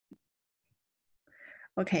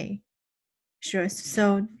Okay, sure.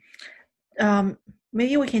 So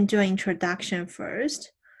maybe we can do an introduction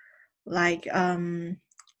first. Like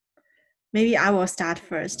maybe I will start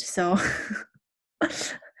first. So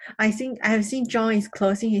I think I have seen John is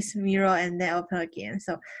closing his mirror and then open again.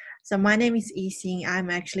 So my name is Yixing. I'm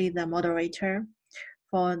actually the moderator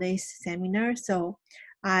for this seminar. So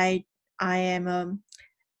I am a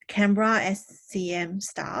Canberra SCM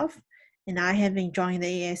staff, and I have been joining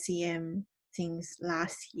the ASCM since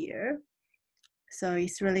last year. So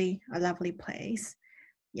it's really a lovely place.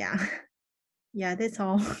 Yeah, yeah, that's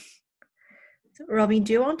all. So, Robin,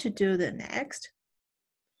 do you want to do the next?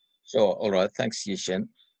 Sure. All right. Thanks, Yishin.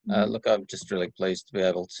 Look, I'm just really pleased to be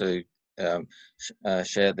able to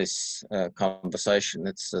share this conversation.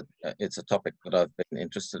 It's a topic that I've been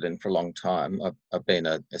interested in for a long time. I've been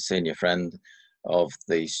a senior friend of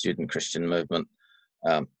the student Christian movement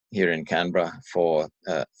here in Canberra for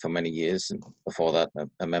many years, and before that,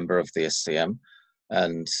 a member of the SCM.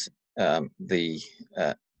 And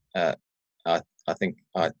I think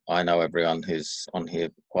I know everyone who's on here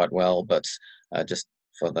quite well, but just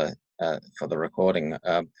for the recording,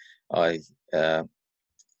 I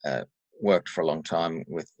worked for a long time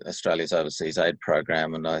with Australia's Overseas Aid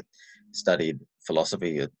Program, and I studied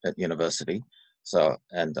philosophy at university. So,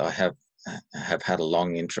 and I have had a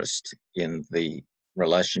long interest in the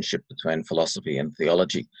relationship between philosophy and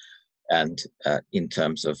theology, and in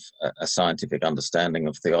terms of a scientific understanding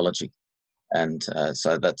of theology. And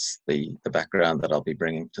so that's the background that I'll be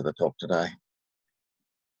bringing to the talk today.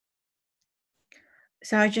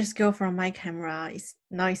 So I just go from my camera. It's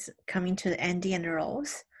now it's coming to Andy and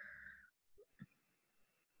Rose.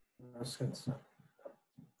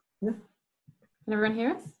 Yeah. Can everyone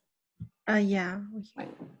hear us? Yeah.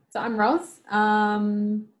 So I'm Rose.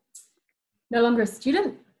 No longer a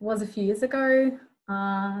student. Was a few years ago.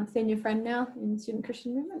 Senior friend now in the Student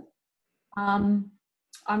Christian Movement.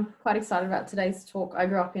 I'm quite excited about today's talk. I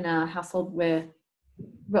grew up in a household where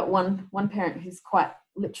we've got one parent who's quite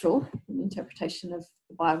literal in the interpretation of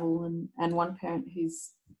the Bible, and one parent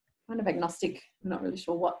who's kind of agnostic. I'm not really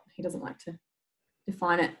sure what, he doesn't like to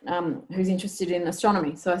define it, who's interested in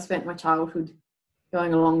astronomy. So I spent my childhood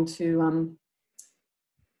going along to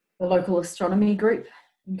the local astronomy group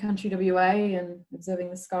in country WA and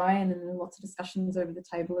observing the sky, and then lots of discussions over the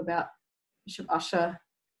table about Bishop Ussher,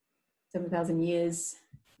 7,000 years,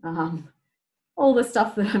 all the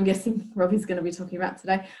stuff that I'm guessing Robbie's going to be talking about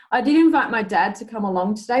today. I did invite my dad to come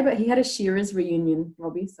along today, but he had a shearers reunion,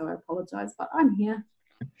 Robbie, so I apologise, but I'm here.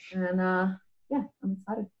 And yeah, I'm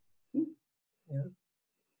excited. Yeah.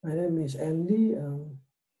 My name is Andy.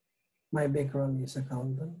 My background is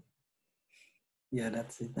accountant. Yeah,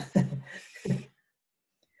 that's it.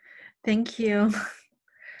 Thank you.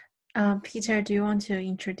 Peter, do you want to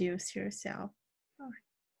introduce yourself?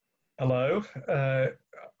 Hello.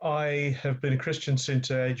 I have been a Christian since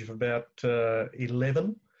the age of about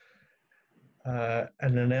 11, an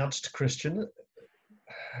announced Christian,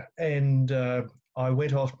 and I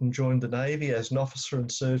went off and joined the Navy as an officer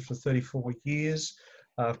and served for 34 years.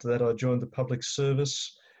 After that, I joined the public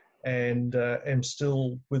service and am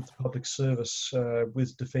still with the public service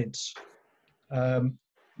with Defence.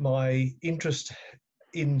 My interest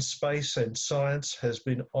in space and science has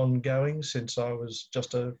been ongoing since I was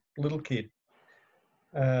just a little kid.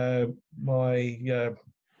 My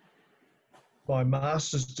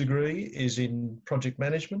master's degree is in project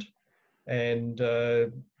management, and I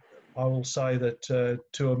will say that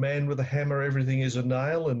to a man with a hammer, everything is a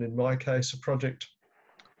nail, and in my case, a project.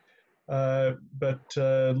 But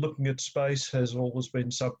looking at space has always been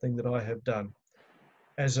something that I have done.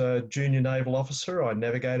 As a junior naval officer, I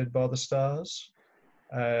navigated by the stars,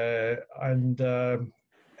 and I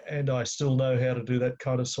still know how to do that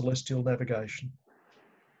kind of celestial navigation.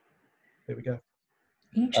 There we go.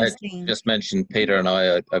 Interesting. I just mentioned Peter and I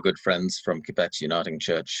are good friends from Quebec's Uniting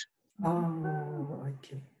Church. Oh,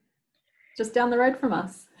 okay. Just down the road from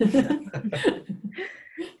us.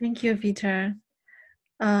 Thank you, Peter.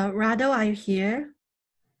 Rado, are you here?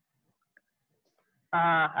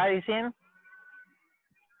 Hi, Isin.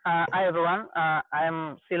 Hi, everyone.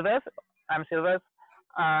 I'm Silvestre.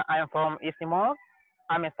 I am from East Timor.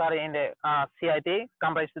 I'm studying in the CIT,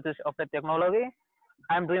 Canberra Institute of Technology.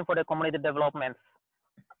 I'm doing for the community development.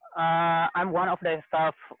 I'm one of the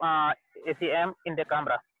staff ACM in the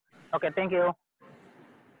Canberra. Okay, thank you.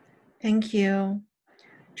 Thank you.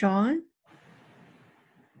 John?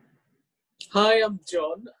 Hi, I'm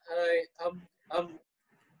John.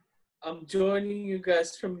 I'm joining you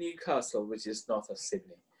guys from Newcastle, which is north of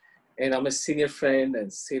Sydney. And I'm a senior friend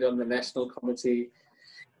and sit on the national committee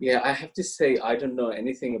Yeah, I have to say, I don't know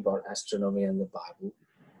anything about astronomy and the Bible,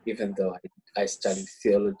 even though I studied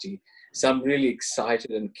theology. So I'm really excited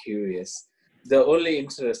and curious. The only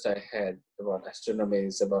interest I had about astronomy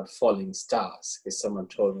is about falling stars, because someone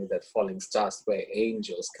told me that falling stars were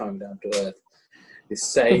angels coming down to Earth. The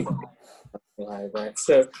same like that.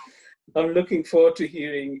 So I'm looking forward to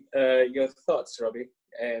hearing your thoughts, Robbie,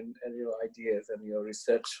 and your ideas and your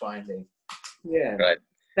research finding. Yeah. Great.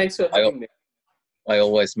 Thanks for having me. I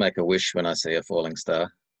always make a wish when I see a falling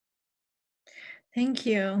star. Thank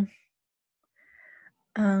you.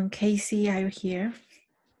 Casey, are you here?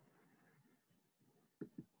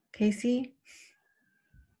 Casey?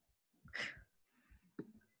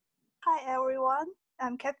 Hi everyone,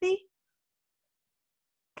 I'm Kathy.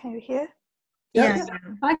 Can you hear? Yeah.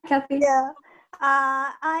 Hi, Kathy. Yeah.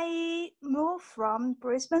 I moved from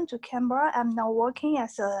Brisbane to Canberra. I'm now working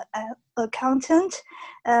as an accountant.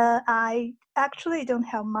 I actually don't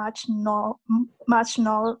have much knowledge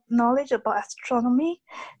about astronomy.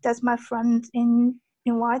 That's my friend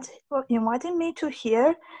invited me to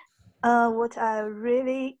hear what I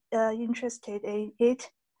really interested in it.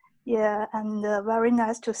 Yeah, and very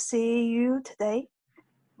nice to see you today.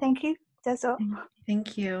 Thank you. That's all.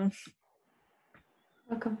 Thank you.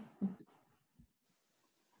 Welcome.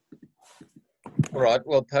 All right.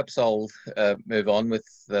 Well, perhaps I'll move on with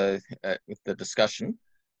the discussion.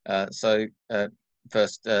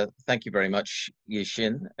 First, thank you very much,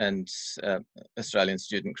 Yixin and Australian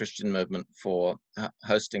Student Christian Movement for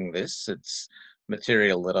hosting this. It's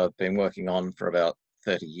material that I've been working on for about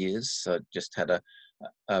 30 years. I just had a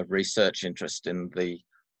research interest in the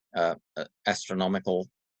astronomical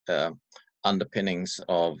underpinnings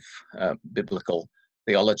of biblical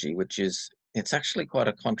theology, which is, it's actually quite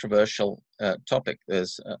a controversial topic.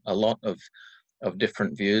 There's a lot of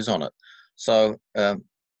different views on it. So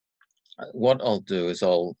what I'll do is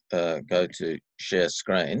I'll go to share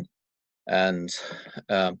screen, and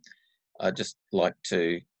I'd just like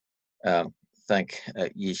to thank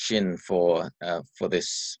Yixin for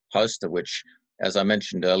this poster, which, as I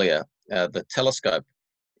mentioned earlier, the telescope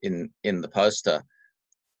in the poster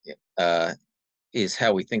is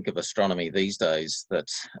how we think of astronomy these days. That,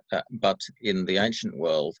 but in the ancient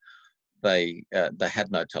world, they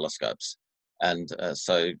had no telescopes, and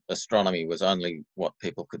so astronomy was only what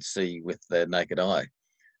people could see with their naked eye.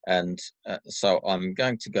 And so I'm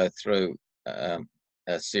going to go through a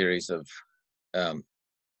series of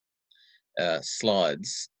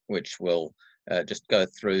slides, which will just go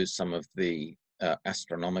through some of the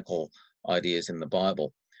astronomical ideas in the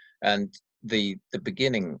Bible. And the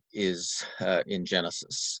beginning is in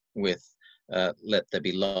Genesis with let there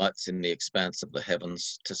be lights in the expanse of the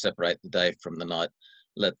heavens to separate the day from the night.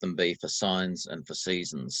 Let them be for signs and for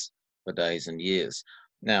seasons, for days and years.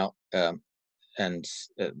 Now, and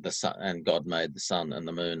the sun, and God made the sun and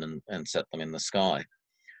the moon and set them in the sky.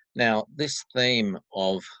 Now, this theme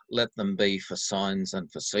of let them be for signs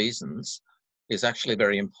and for seasons is actually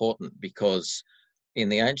very important, because in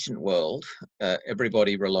the ancient world,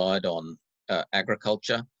 everybody relied on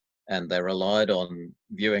agriculture, and they relied on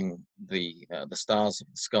viewing the stars of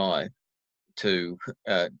the sky to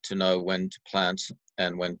know when to plant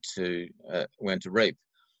and when to reap.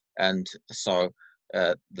 And so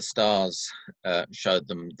the stars showed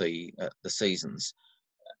them the seasons.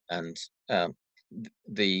 And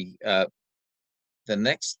the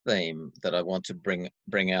next theme that I want to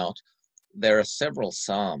bring out, there are several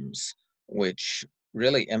psalms which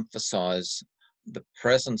really emphasize the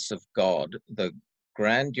presence of God, the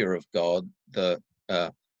grandeur of God, the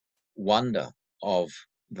wonder of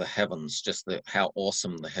the heavens, just how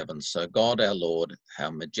awesome the heavens. So God our Lord, how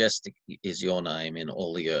majestic is your name in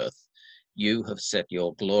all the earth. You have set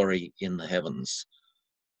your glory in the heavens.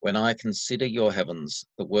 When I consider your heavens,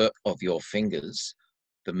 the work of your fingers,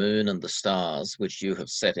 the moon and the stars which you have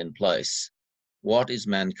set in place, what is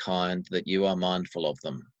mankind that you are mindful of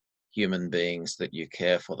them, human beings that you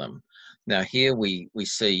care for them? Now here we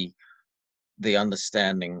see the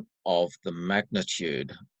understanding of the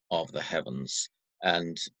magnitude of the heavens,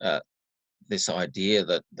 and this idea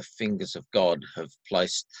that the fingers of God have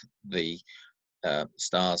placed the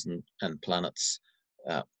stars and planets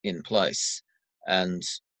in place, and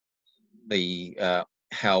the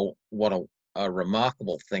what a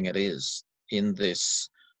remarkable thing it is in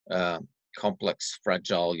this complex,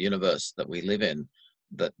 fragile universe that we live in,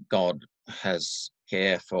 that God has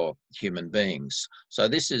care for human beings. So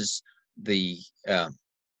this is the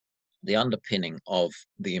underpinning of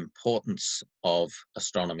the importance of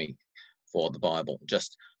astronomy for the Bible.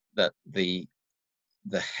 Just that the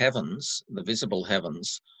heavens, the visible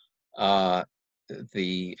heavens, are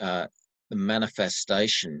the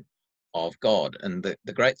manifestation of God. And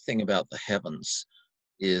the great thing about the heavens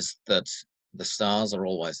is that the stars are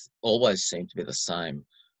always seem to be the same.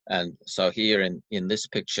 And so here in this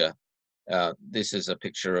picture, this is a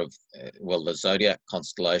picture of, well, the zodiac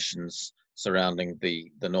constellations surrounding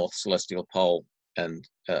the North Celestial Pole and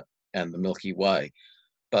the Milky Way.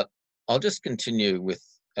 But I'll just continue with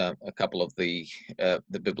a couple of the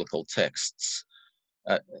biblical texts.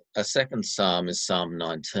 A second psalm is Psalm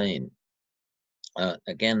 19.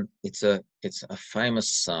 Again, it's a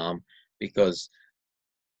famous psalm because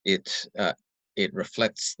it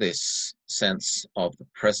reflects this sense of the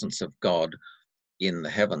presence of God in the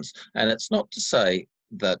heavens. And it's not to say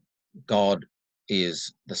that God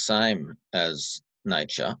is the same as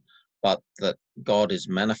nature, but that God is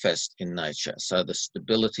manifest in nature. So the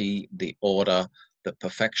stability, the order, the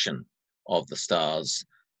perfection of the stars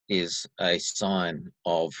is a sign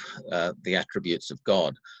of the attributes of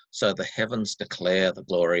God. So the heavens declare the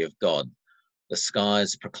glory of God. The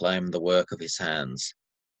skies proclaim the work of his hands.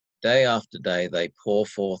 Day after day they pour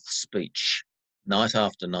forth speech. Night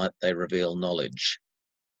after night they reveal knowledge.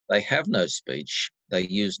 They have no speech, they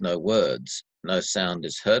use no words, no sound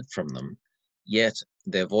is heard from them, yet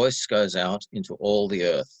their voice goes out into all the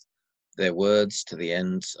earth, their words to the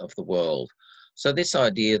ends of the world. So this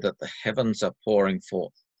idea that the heavens are pouring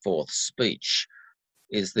forth speech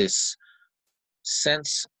is this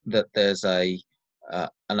sense that there's an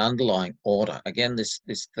underlying order. Again, this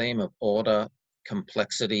theme of order,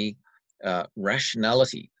 complexity,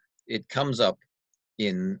 rationality. It comes up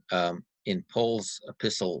in Paul's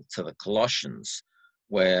epistle to the Colossians,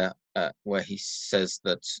 where he says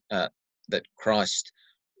that Christ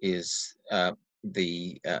is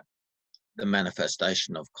the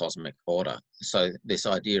manifestation of cosmic order. So this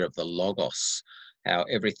idea of the logos, how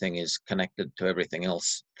everything is connected to everything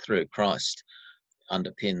else through Christ,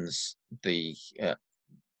 underpins the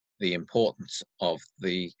importance of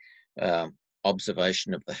the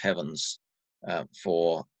observation of the heavens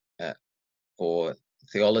for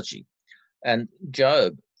theology. And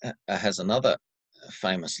Job has another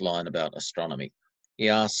famous line about astronomy. He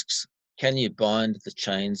asks, can you bind the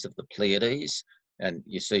chains of the Pleiades? And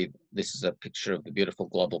you see, this is a picture of the beautiful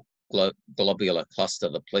globular cluster,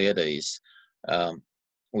 the Pleiades,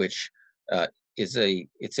 which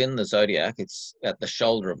it's in the zodiac. It's at the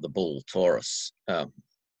shoulder of the bull, Taurus.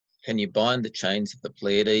 Can you bind the chains of the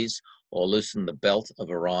Pleiades or loosen the belt of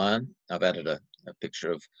Orion? I've added a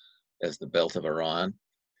picture of as the belt of Orion.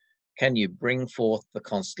 Can you bring forth the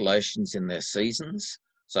constellations in their seasons?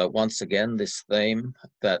 So once again, this theme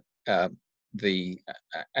that the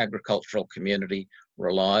agricultural community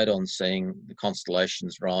relied on seeing the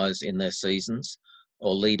constellations rise in their seasons,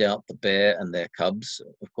 or lead out the bear and their cubs.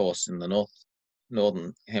 Of course, in the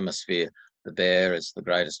northern hemisphere, the bear is the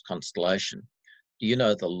greatest constellation. Do you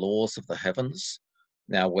know the laws of the heavens?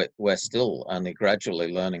 Now, we're still only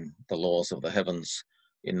gradually learning the laws of the heavens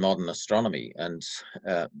in modern astronomy, and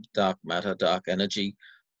dark matter, dark energy,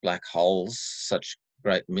 black holes, such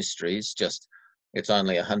great mysteries. Just, it's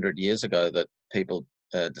only 100 years ago that people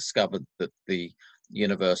discovered that the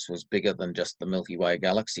universe was bigger than just the Milky Way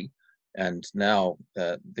galaxy, and now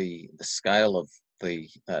the scale of the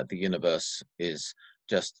universe is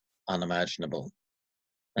just unimaginable.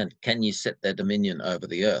 And can you set their dominion over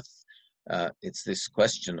the earth? It's this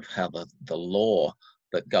question of how the law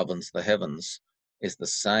that governs the heavens is the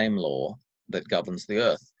same law that governs the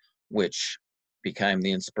earth, which became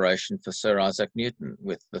the inspiration for Sir Isaac Newton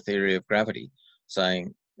with the theory of gravity,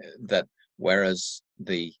 saying that whereas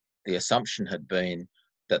the assumption had been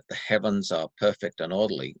that the heavens are perfect and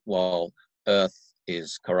orderly, while earth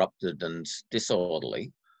is corrupted and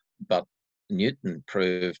disorderly, but Newton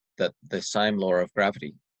proved that the same law of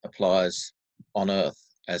gravity applies on earth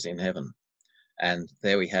as in heaven. And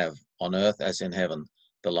there we have, on earth as in heaven,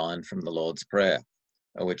 the line from the Lord's Prayer,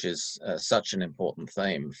 which is such an important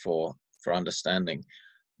theme for understanding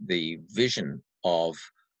the vision of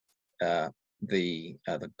the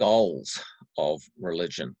goals of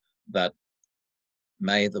religion, that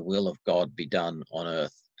may the will of God be done on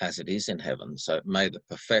earth as it is in heaven. So may the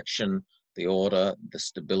perfection, the order, the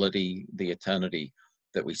stability, the eternity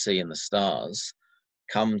that we see in the stars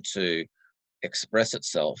come to express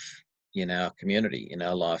itself in our community, in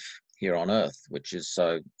our life here on earth, which is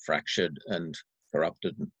so fractured and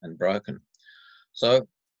corrupted and broken. So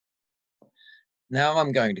now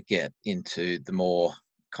I'm going to get into the more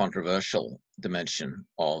controversial dimension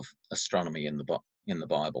of astronomy in the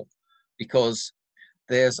Bible, because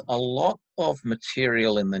there's a lot of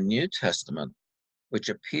material in the New Testament which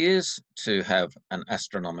appears to have an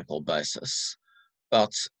astronomical basis,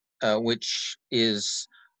 but which is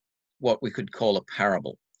what we could call a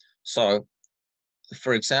parable. So,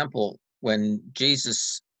 for example, when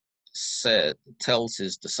Jesus tells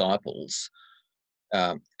his disciples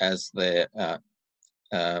as they're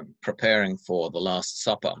preparing for the Last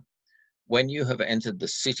Supper, when you have entered the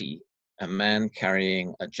city, a man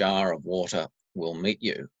carrying a jar of water will meet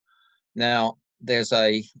you. Now, there's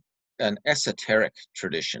an esoteric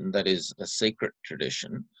tradition, that is a secret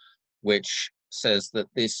tradition, which says that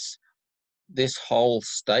this whole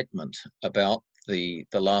statement about the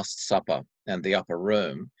Last Supper and the upper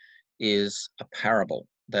room is a parable.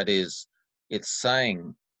 That is, it's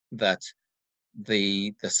saying that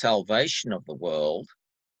the salvation of the world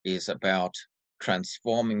is about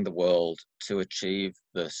transforming the world to achieve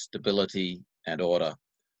the stability and order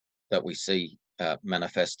that we see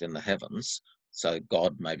manifest in the heavens, so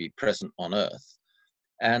God may be present on earth.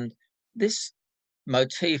 And this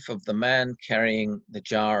motif of the man carrying the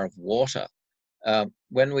jar of water,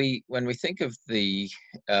 when we think of the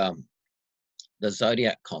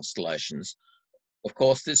zodiac constellations, of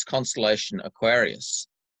course, this constellation Aquarius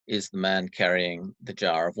is the man carrying the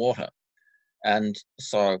jar of water. And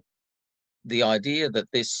so the idea that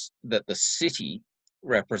the city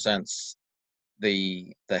represents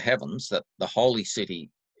the heavens, that the holy city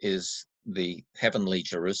is the heavenly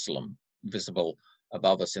Jerusalem visible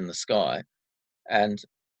above us in the sky, and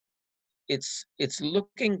it's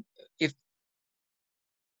looking, if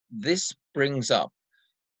this brings up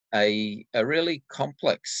a really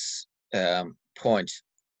complex point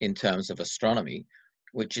in terms of astronomy,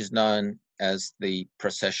 which is known as the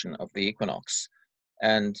precession of the equinox.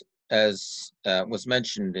 And as was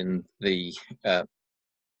mentioned in the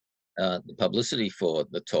publicity for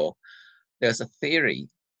the talk, there's a theory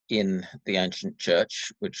in the ancient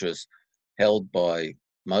church, which was held by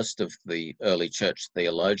most of the early church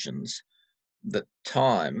theologians, that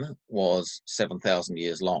time was 7,000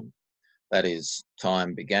 years long. That is,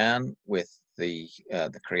 time began with the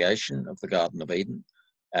creation of the Garden of Eden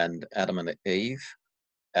and Adam and Eve,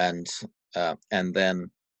 and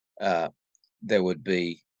then there would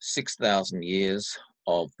be 6,000 years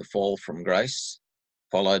of the fall from grace,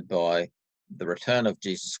 followed by the return of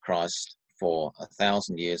Jesus Christ for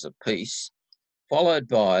 1,000 years of peace, followed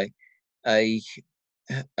by a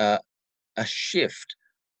shift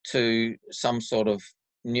to some sort of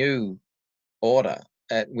new order,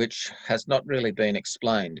 which has not really been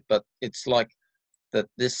explained. But it's like that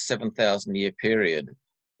this 7,000 year period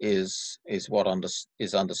is what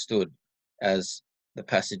is understood as the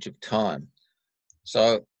passage of time.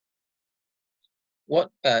 So what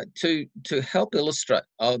to help illustrate,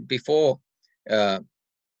 before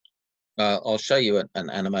I'll show you an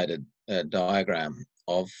animated diagram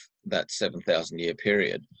of that 7,000 year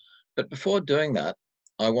period. But before doing that,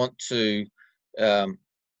 I want to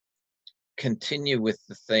continue with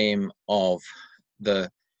the theme of the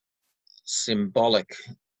symbolic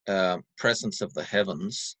presence of the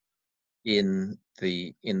heavens in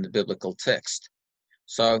the biblical text.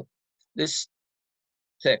 So this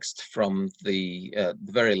text from the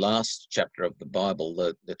very last chapter of the Bible,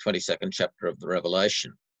 the 22nd chapter of the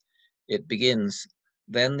Revelation, it begins,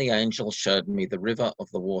 "Then the angel showed me the river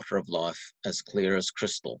of the water of life, as clear as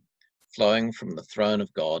crystal, flowing from the throne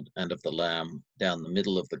of God and of the Lamb down the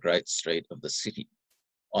middle of the great street of the city.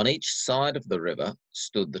 On each side of the river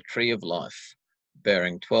stood the tree of life,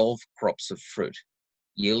 bearing 12 crops of fruit,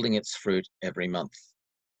 yielding its fruit every month.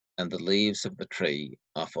 And the leaves of the tree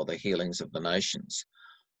are for the healings of the nations."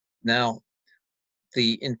 Now,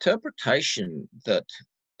 the interpretation that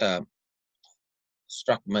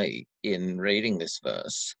struck me in reading this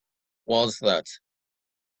verse was that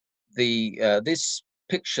this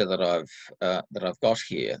picture that I've got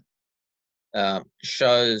here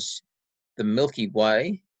shows the Milky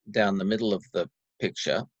Way down the middle of the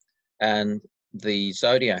picture and the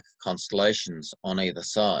zodiac constellations on either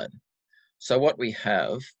side. So what we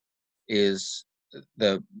have is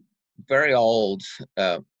the very old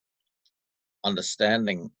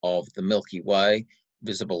understanding of the Milky Way,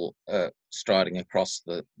 visible striding across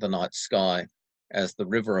the night sky as the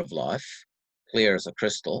river of life, clear as a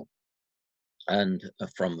crystal, and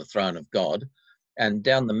from the throne of God, and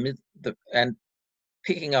down and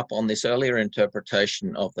picking up on this earlier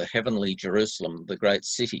interpretation of the heavenly Jerusalem, the great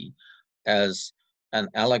city, as an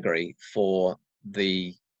allegory for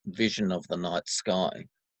the vision of the night sky,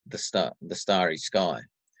 the starry sky.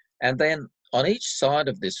 And then on each side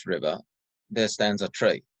of this river, there stands a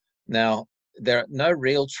tree. Now, no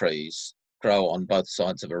real trees grow on both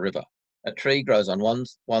sides of a river. A tree grows on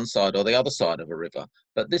one side or the other side of a river,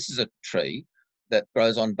 but this is a tree that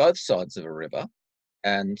grows on both sides of a river,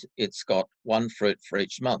 and it's got one fruit for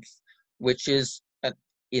each month, which is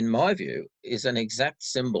in my view, is an exact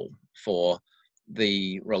symbol for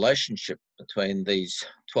the relationship between these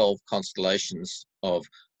 12 constellations of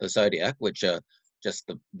the zodiac, which are just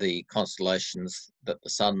the constellations that the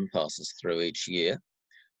sun passes through each year.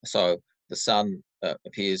 So the sun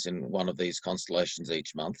appears in one of these constellations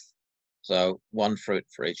each month. So one fruit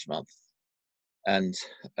for each month. And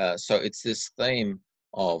so it's this theme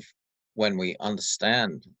of when we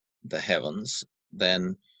understand the heavens,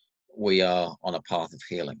 then we are on a path of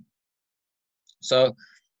healing. So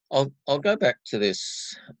I'll go back to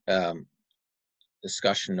this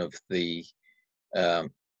discussion of the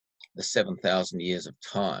 7,000 years of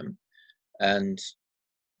time, and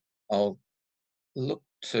I'll look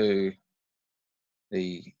to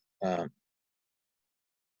the a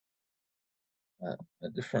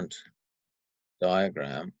different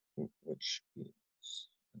diagram, which is,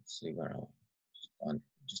 let's see where I'll find.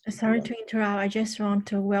 Sorry to interrupt. I just want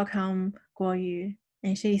to welcome Guo Yu,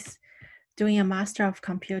 and she's doing a Master of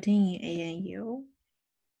Computing in ANU.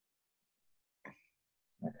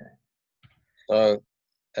 Okay. So,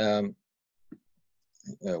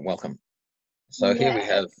 welcome. So here we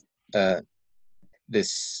have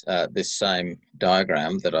this same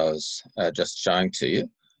diagram that I was just showing to you.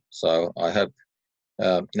 So I hope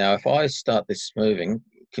now if I start this moving,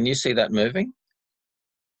 can you see that moving?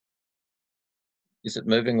 Is it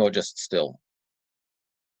moving or just still?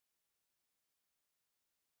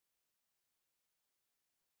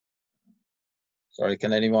 Sorry,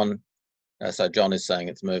 can anyone? So John is saying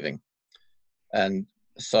it's moving. And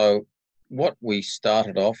so what we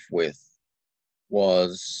started off with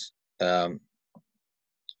was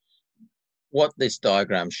what this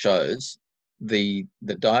diagram shows. The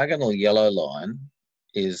diagonal yellow line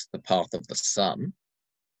is the path of the sun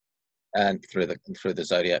and through the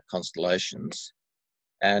zodiac constellations,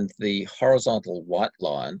 and the horizontal white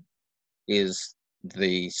line is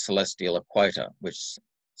the celestial equator, which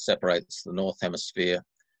separates the north hemisphere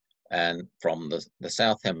and from the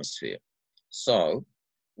south hemisphere. So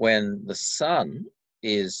when the sun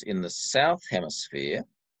is in the south hemisphere,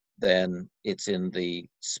 then it's in the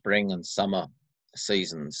spring and summer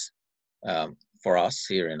seasons for us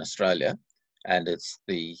here in Australia, and it's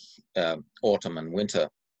the autumn and winter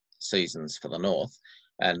seasons for the north.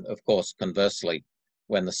 And of course, conversely,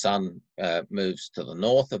 when the sun moves to the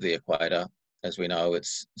north of the equator, as we know,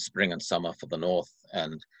 it's spring and summer for the north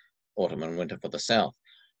and autumn and winter for the south.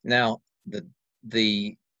 Now,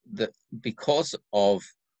 because of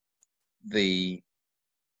the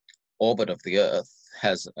orbit of the Earth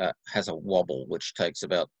has a wobble which takes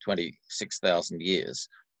about 26,000 years,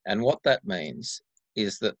 and what that means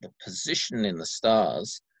is that the position in the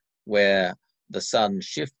stars where the sun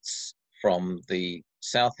shifts from the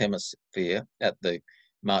south hemisphere at the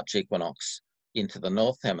March equinox into the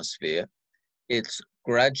north hemisphere, it's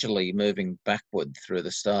gradually moving backward through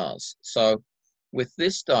the stars. So with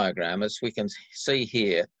this diagram, as we can see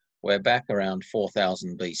here, we're back around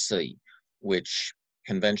 4000 BC, which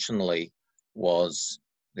conventionally was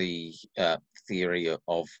the theory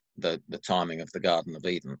of the timing of the Garden of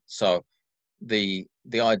Eden. So the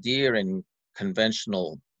idea in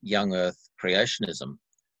conventional young Earth creationism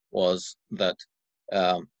was that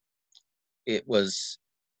it was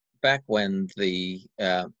back when the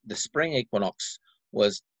spring equinox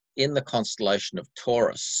was in the constellation of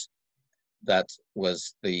Taurus. That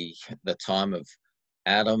was the time of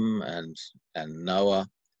Adam and Noah,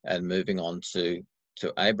 and moving on to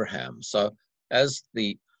Abraham. So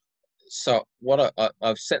what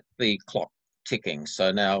I've set the clock ticking.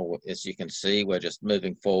 So now, as you can see, we're just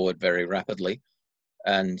moving forward very rapidly,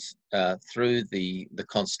 and through the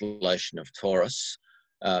constellation of Taurus.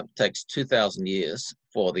 Takes 2,000 years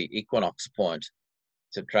for the equinox point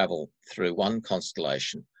to travel through one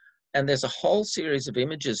constellation. And there's a whole series of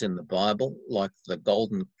images in the Bible, like the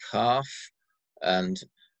golden calf, and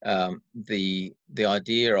the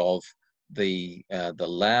idea of the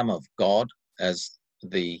Lamb of God as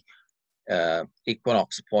the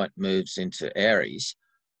equinox point moves into Aries.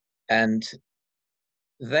 And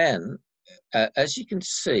then, as you can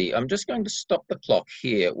see, I'm just going to stop the clock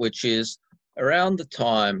here, which is around the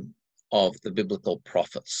time of the biblical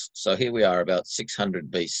prophets. So here we are about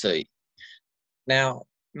 600 BC. Now,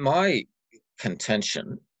 my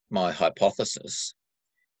contention, my hypothesis,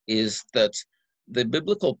 is that the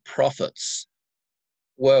biblical prophets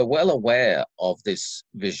were well aware of this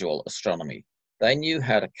visual astronomy. They knew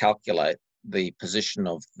how to calculate the position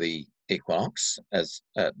of the equinox, as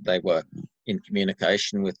they were in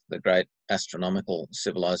communication with the great astronomical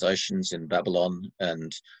civilizations in Babylon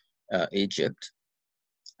and Egypt.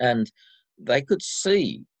 And they could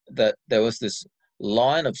see that there was this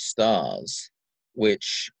line of stars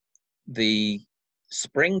which the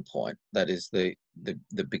spring point, that is the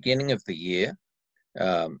beginning of the year,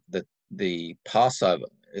 the Passover,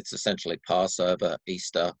 it's essentially Passover,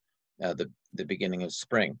 Easter, the beginning of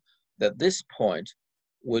spring, that this point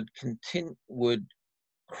would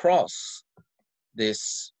cross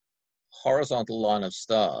this horizontal line of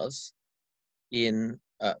stars in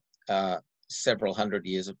several hundred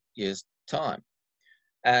years time.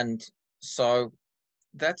 And so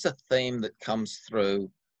that's a theme that comes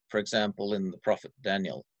through, for example, in the prophet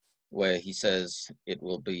Daniel, where he says it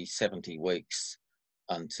will be 70 weeks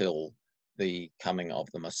until the coming of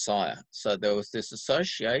the Messiah. So there was this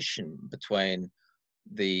association between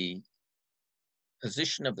the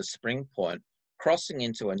position of the spring point crossing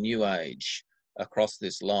into a new age across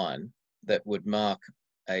this line that would mark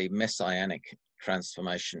a messianic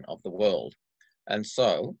transformation of the world. And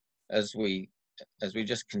so as we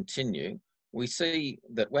just continue, we see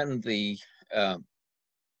that when the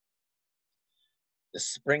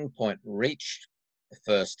spring point reached the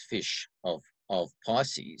first fish of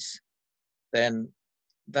Pisces, then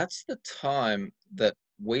that's the time that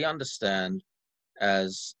we understand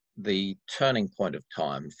as the turning point of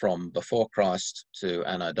time from before Christ to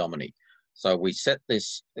Anno Domini. So we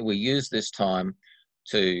use this time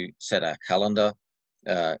to set our calendar,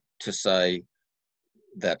 to say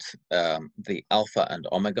that the Alpha and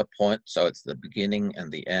Omega point, so it's the beginning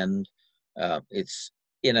and the end, it's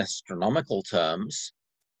in astronomical terms,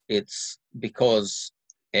 it's because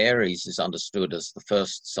Aries is understood as the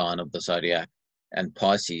first sign of the zodiac and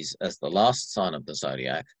Pisces as the last sign of the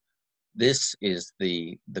zodiac. This is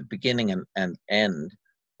the beginning and end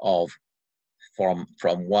of from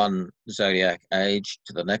one zodiac age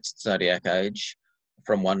to the next zodiac age,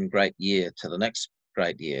 from one great year to the next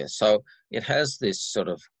great year. So it has this sort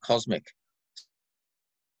of cosmic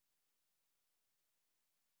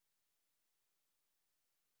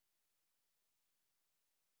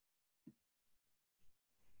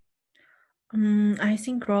I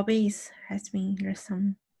think Robbie has been, there's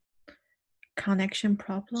some connection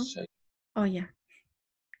problem. Oh yeah.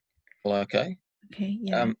 Okay. Okay.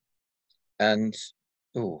 Yeah. And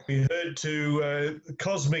ooh. We heard to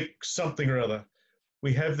cosmic something or other.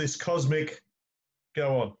 We have this cosmic.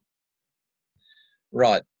 Go on.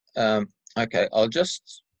 Right. Okay. I'll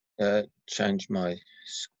just change my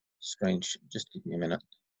screen. Just give me a minute.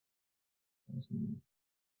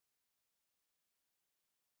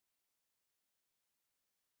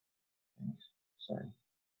 Sorry.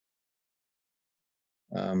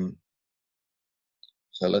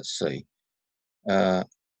 So let's see. Excuse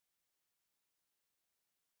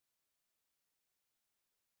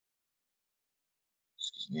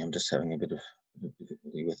me, I'm just having a bit of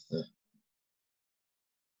difficulty with the.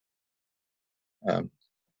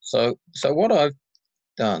 So what I've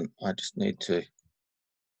done, I just need to.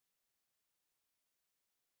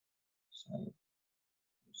 So I'm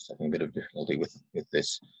just having a bit of difficulty with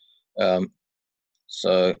this.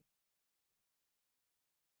 So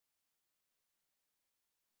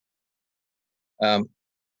I'm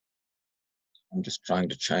just trying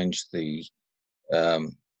to change the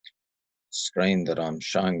screen that I'm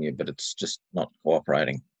showing you, but it's just not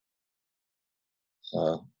cooperating.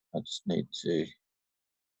 So I just need to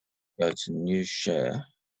go to new share,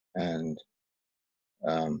 and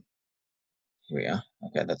here we are.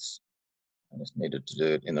 Okay, I just needed to do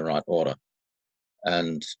it in the right order.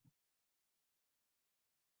 And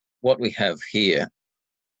what we have here,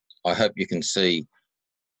 I hope you can see,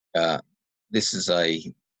 this is a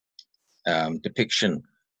depiction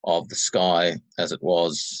of the sky as it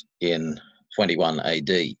was in 21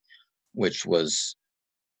 AD, which was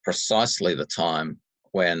precisely the time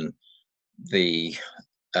when the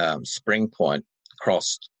spring point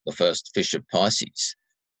crossed the first fish of Pisces.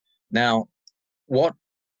 Now, what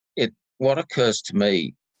occurs to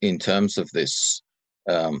me in terms of this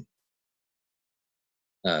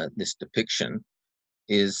this depiction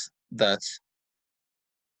is that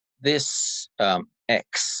this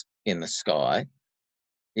X in the sky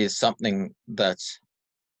is something that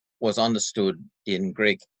was understood in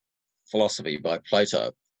Greek philosophy by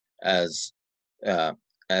Plato as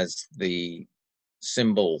the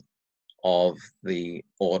symbol of the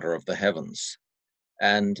order of the heavens.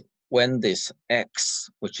 And when this X,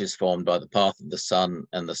 which is formed by the path of the sun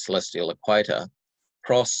and the celestial equator,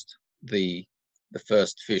 crossed the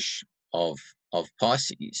first fish of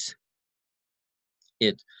Pisces,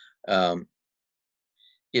 it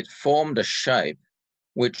formed a shape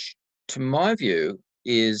which, to my view,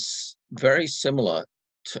 is very similar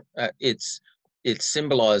to it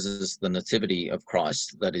symbolizes the nativity of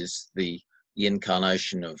Christ, that is the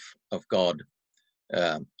incarnation of God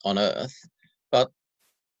on earth. But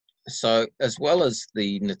so as well as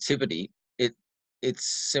the nativity, it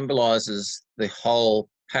symbolizes the whole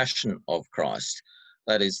passion of Christ.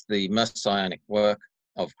 That is the messianic work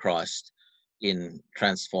of Christ in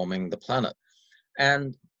transforming the planet.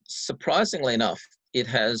 And surprisingly enough, it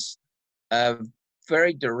has a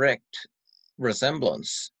very direct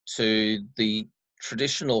resemblance to the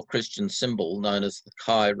traditional Christian symbol known as the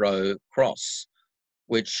Chi-Rho cross,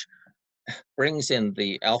 which brings in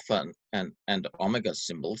the Alpha and Omega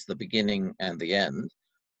symbols, the beginning and the end,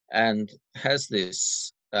 and has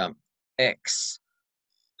this X,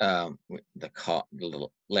 the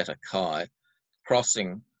little letter Chi,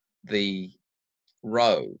 crossing the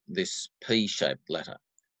Rho, this P-shaped letter,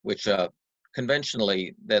 which are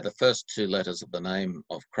conventionally, they're the first two letters of the name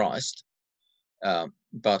of Christ,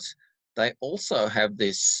 but they also have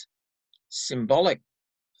this symbolic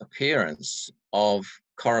appearance of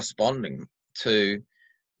corresponding to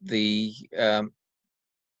the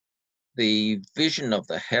vision of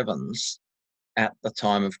the heavens at the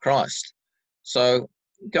time of Christ. So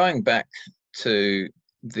going back to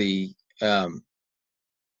the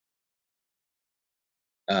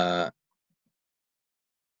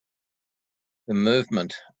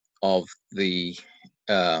movement of the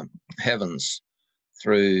heavens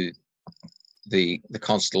through the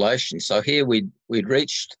constellation. So here we'd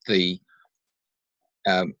reached the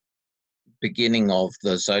beginning of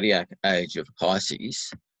the zodiac age of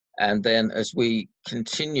Pisces, and then as we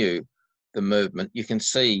continue the movement, you can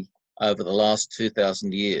see over the last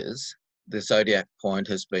 2,000 years, the zodiac point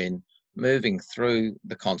has been moving through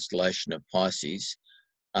the constellation of Pisces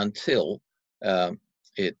until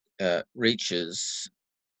it reaches,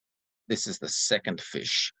 this is the second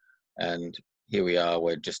fish, and here we are,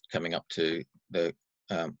 we're just coming up to the,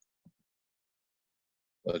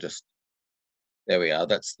 there we are,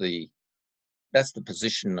 that's the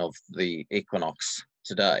position of the equinox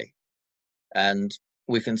today. And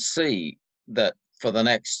we can see that for the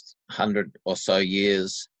next 100 or so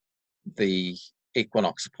years, the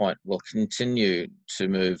equinox point will continue to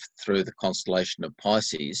move through the constellation of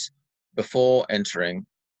Pisces before entering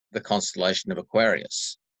the constellation of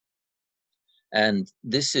Aquarius. And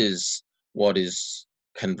this is what is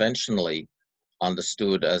conventionally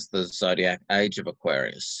understood as the zodiac age of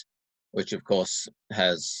Aquarius, which of course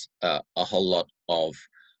has a whole lot of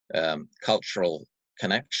cultural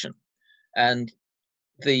connection. And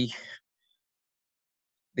the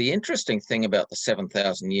interesting thing about the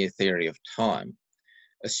 7,000-year theory of time,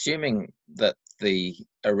 assuming that the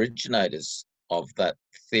originators of that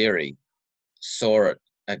theory saw it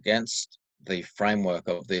against the framework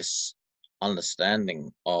of this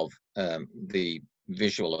understanding of the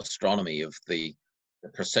visual astronomy of the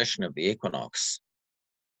precession of the equinox,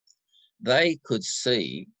 they could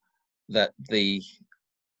see that the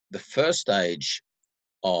first age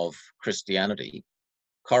of Christianity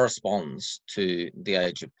corresponds to the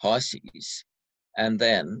age of Pisces, and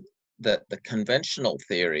then that the conventional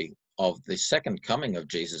theory of the second coming of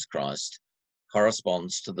Jesus Christ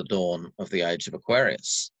corresponds to the dawn of the age of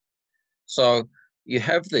Aquarius. So you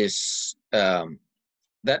have this,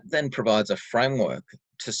 that then provides a framework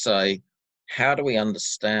to say, how do we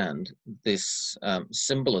understand this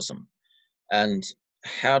symbolism, and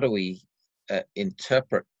how do we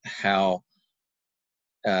interpret how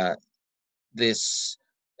this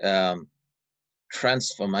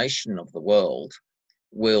transformation of the world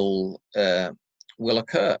will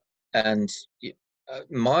occur? And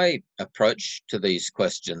my approach to these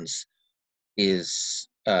questions is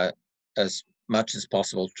as much as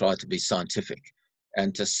possible try to be scientific,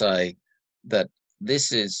 and to say that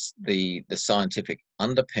this is the scientific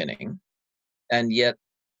underpinning, and yet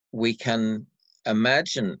we can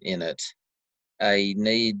imagine in it a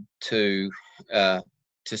need to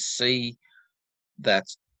see that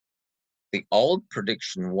the old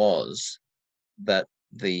prediction was that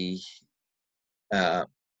the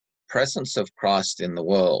presence of Christ in the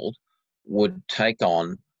world would take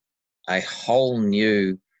on a whole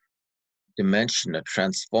new dimension, a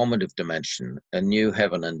transformative dimension, a new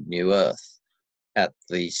heaven and new earth at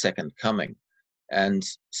the second coming. And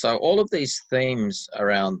so all of these themes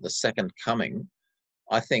around the second coming,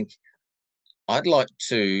 I think I'd like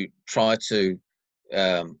to try to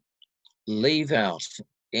leave out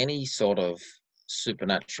any sort of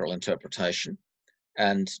supernatural interpretation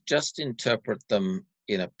and just interpret them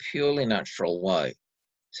in a purely natural way,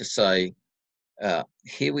 to say,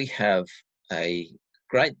 here we have a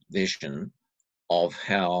great vision of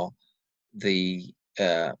how the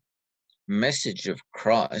message of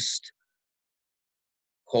Christ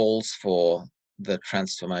calls for the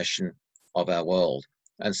transformation of our world.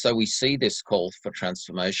 And so we see this call for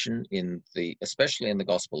transformation especially in the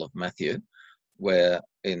Gospel of Matthew, where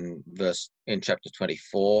in chapter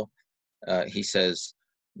 24, he says,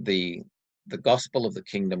 the gospel of the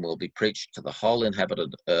kingdom will be preached to the whole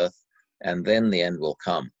inhabited earth, and then the end will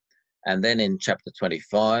come. And then in chapter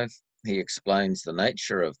 25, he explains the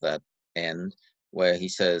nature of that end, where he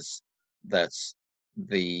says that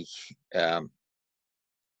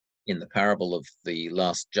in the parable of the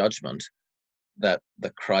Last Judgment, that the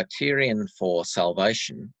criterion for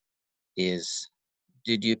salvation is,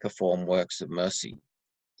 did you perform works of mercy?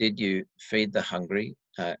 Did you feed the hungry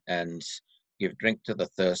and give drink to the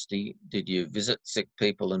thirsty? Did you visit sick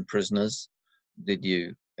people and prisoners? Did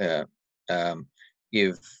you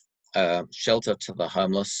give shelter to the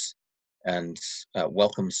homeless and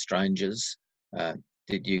welcome strangers?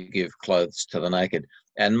 Did you give clothes to the naked?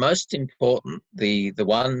 And most important, the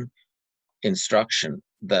one instruction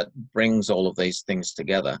that brings all of these things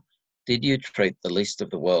together, did you treat the least of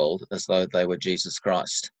the world as though they were Jesus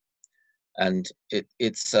Christ? And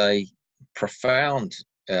it's a profound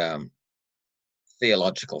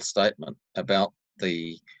theological statement about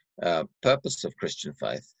the purpose of Christian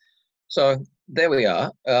faith. So there we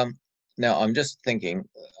are. Now I'm just thinking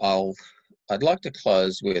I'd like to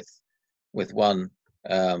close with one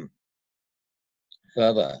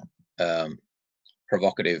further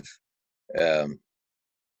provocative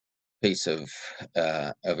piece of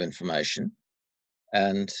information,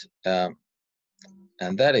 and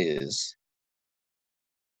that is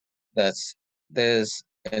that there's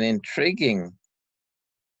an intriguing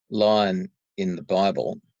line in the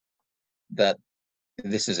Bible, that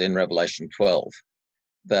this is in Revelation 12,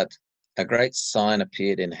 that a great sign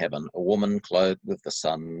appeared in heaven, a woman clothed with the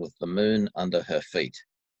sun, with the moon under her feet,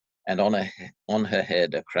 and on her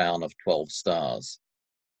head a crown of 12 stars.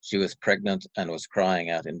 She was pregnant and was crying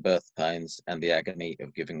out in birth pains and the agony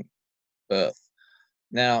of giving birth.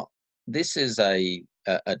 Now, this is a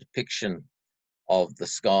depiction of the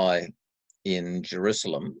sky in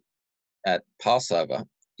Jerusalem at Passover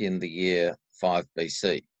in the year 5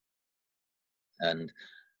 BC. And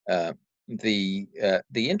the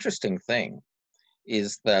interesting thing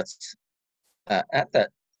is that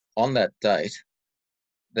on that date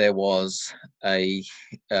there was a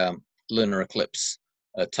lunar eclipse,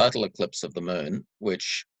 a total eclipse of the moon,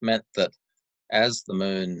 which meant that as the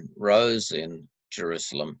moon rose in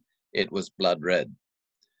Jerusalem, it was blood red.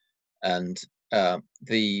 And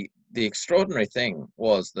the extraordinary thing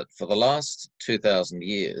was that for the last 2,000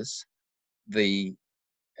 years, the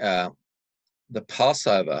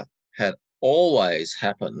Passover had always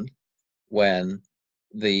happened when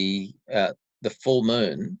the full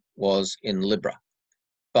moon was in Libra.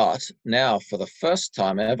 But now, for the first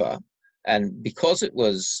time ever, and because it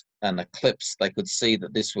was an eclipse, they could see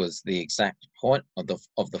that this was the exact point of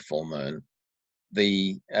the full moon.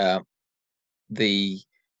 The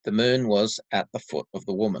moon was at the foot of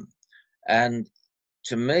the woman, and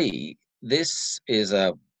to me, this is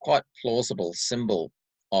a quite plausible symbol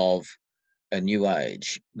of a new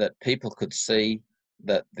age, that people could see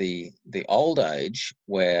that the old age,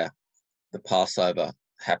 where the Passover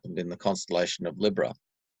happened in the constellation of Libra,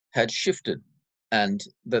 had shifted, and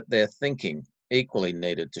that their thinking equally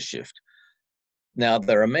needed to shift. Now,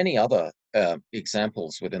 there are many other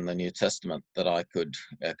examples within the New Testament that I could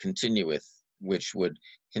continue with, which would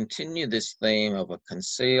continue this theme of a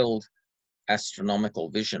concealed astronomical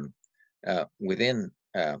vision within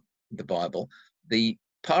the Bible. The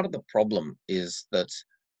part of the problem is that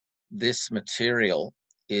this material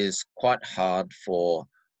is quite hard for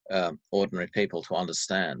ordinary people to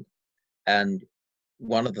understand. And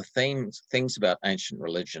one of the things about ancient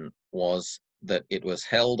religion was that it was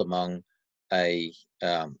held among a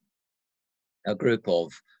group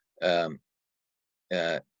of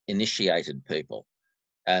initiated people.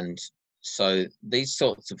 And so these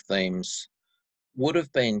sorts of themes would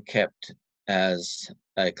have been kept as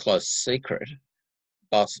a close secret,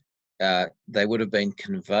 but they would have been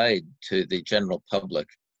conveyed to the general public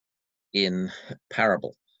in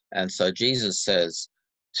parable. And so Jesus says,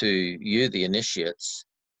 to you, the initiates,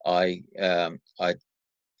 I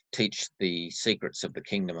teach the secrets of the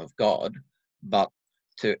kingdom of God, but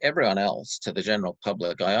to everyone else, to the general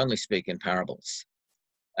public, I only speak in parables.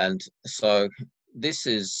 And so this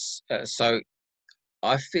is, so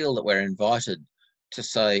I feel that we're invited to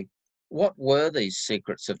say, what were these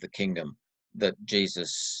secrets of the kingdom that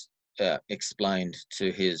Jesus explained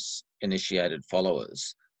to his initiated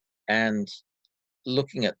followers? And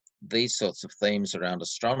looking at these sorts of themes around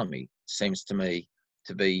astronomy seems to me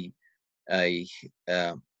to be a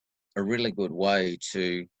really good way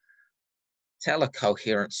to tell a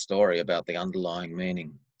coherent story about the underlying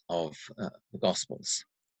meaning of the Gospels.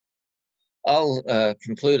 I'll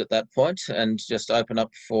conclude at that point and just open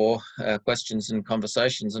up for questions and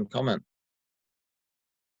conversations and comment.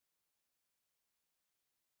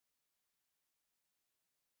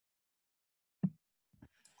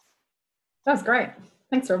 That was great.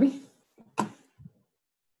 Thanks, Robbie.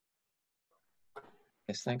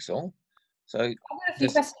 Yes, thanks all. So I've got a few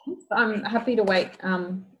questions. I'm happy to wait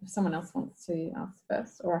if someone else wants to ask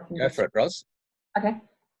first, or I can go for it, Ros. Okay.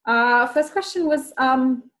 First question was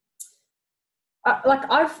like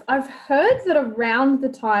I've heard that around the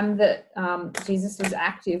time that Jesus was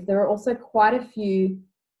active, there are also quite a few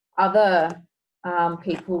other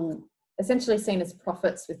people essentially seen as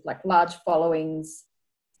prophets with like large followings,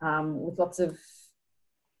 with lots of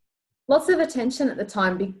attention at the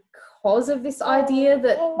time because of this idea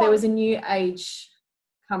that there was a new age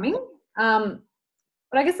coming. But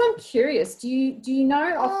I guess I'm curious, do you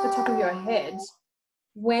know off the top of your head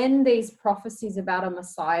when these prophecies about a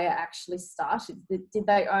Messiah actually started? Did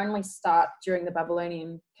they only start during the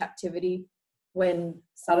Babylonian captivity, when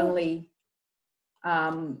suddenly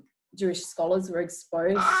Jewish scholars were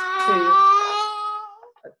exposed to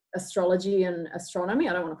astrology and astronomy?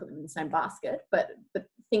 I don't want to put them in the same basket, but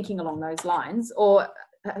thinking along those lines, or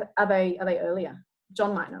are they earlier?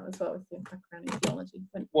 John might know as well with your background in theology.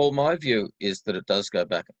 Well, my view is that it does go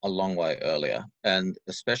back a long way earlier, and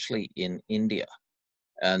especially in India.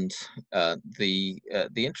 And the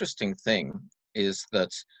interesting thing is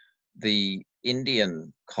that the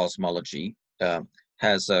Indian cosmology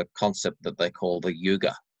has a concept that they call the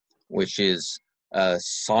Yuga, which is a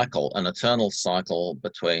cycle, an eternal cycle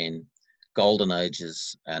between golden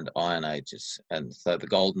ages and iron ages. And so the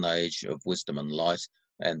golden age of wisdom and light,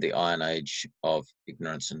 and the iron age of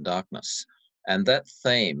ignorance and darkness. And that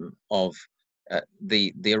theme of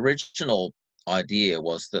the original idea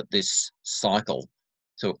was that this cycle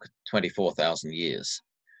took 24,000 years.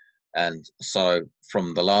 And so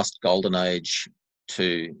from the last golden age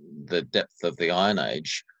to the depth of the iron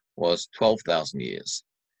age was 12,000 years.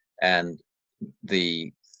 And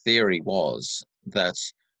the theory was that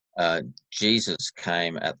Jesus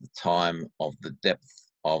came at the time of the depth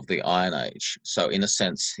of the Iron Age. So in a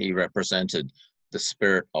sense, he represented the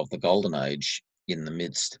spirit of the Golden Age in the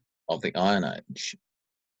midst of the Iron Age.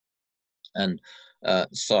 And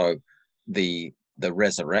so the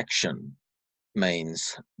resurrection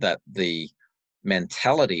means that the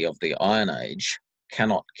mentality of the Iron Age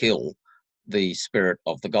cannot kill the spirit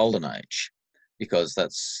of the Golden Age, because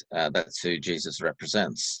that's who Jesus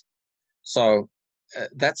represents. So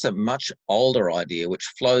that's a much older idea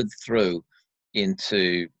which flowed through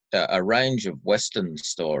into a range of Western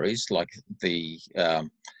stories, like the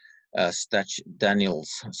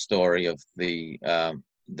Daniel's story of the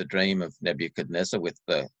dream of Nebuchadnezzar with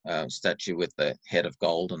the statue with the head of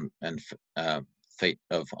gold and feet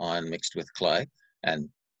of iron mixed with clay, and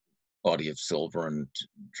body of silver and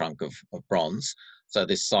trunk of bronze. So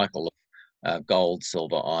this cycle of gold,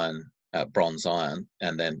 silver, iron, bronze, iron,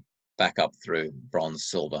 and then back up through bronze,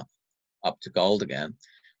 silver, up to gold again,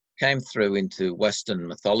 came through into Western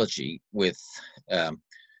mythology with a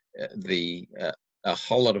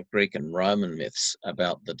whole lot of Greek and Roman myths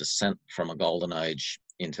about the descent from a golden age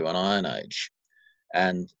into an iron age.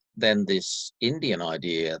 And then this Indian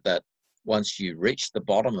idea that once you reach the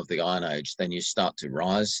bottom of the iron age, then you start to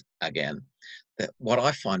rise again. That what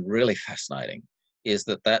I find really fascinating is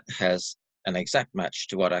that has an exact match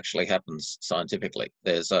to what actually happens scientifically.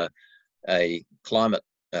 There's a climate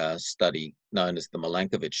study known as the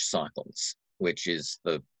Milankovitch cycles, which is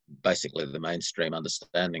basically the mainstream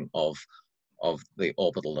understanding of the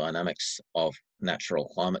orbital dynamics of natural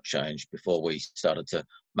climate change before we started to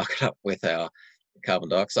muck it up with our carbon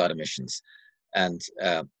dioxide emissions. And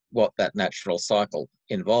what that natural cycle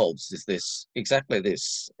involves is exactly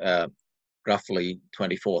this roughly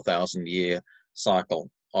 24,000 year cycle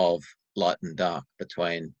of light and dark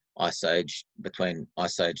between ice age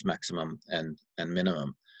maximum and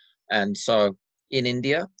minimum. And so in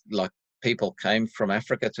India, like, people came from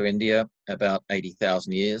Africa to India about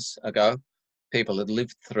 80,000 years ago. People had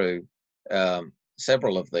lived through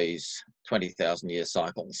several of these 20,000 year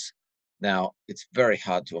cycles. Now, it's very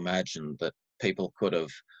hard to imagine that people could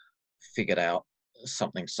have figured out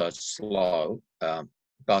something so slow,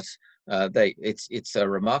 but it's a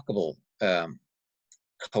remarkable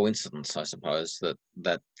coincidence, I suppose,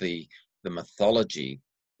 that the mythology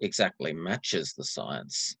exactly matches the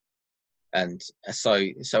science. And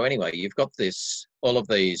so anyway, you've got all of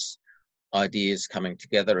these ideas coming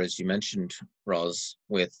together, as you mentioned, Ros,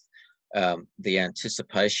 with the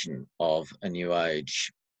anticipation of a new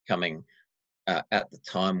age coming at the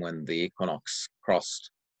time when the equinox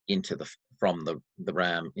crossed from the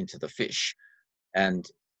ram into the fish, and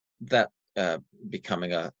that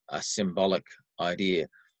becoming a symbolic idea.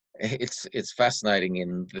 It's fascinating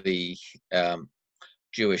in the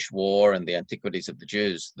Jewish War and the Antiquities of the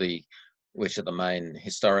Jews, which are the main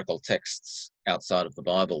historical texts outside of the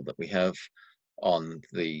Bible that we have on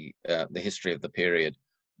the history of the period.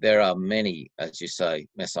 There are many, as you say,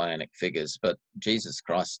 messianic figures, but Jesus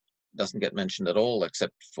Christ doesn't get mentioned at all,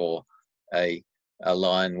 except for a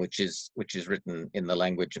line which is written in the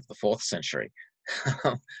language of the 4th century.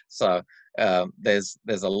 So there's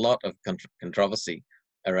a lot of controversy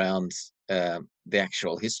around the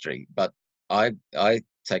actual history, but I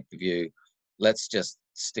take the view, let's just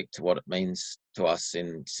stick to what it means to us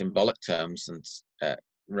in symbolic terms, and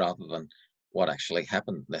rather than what actually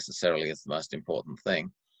happened necessarily is the most important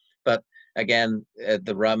thing. But again,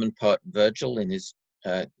 the Roman poet Virgil, in his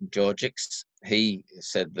Georgics, he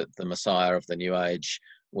said that the Messiah of the New Age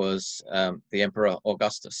was the Emperor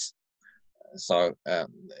Augustus. So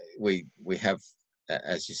we have,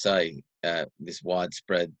 as you say, this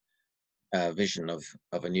widespread vision of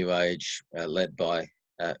a new age led by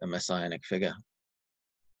a messianic figure.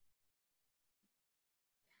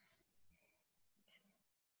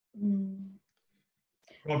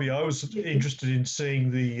 Robbie, I was interested in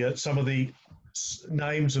seeing the some of the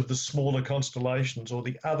names of the smaller constellations or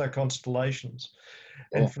the other constellations.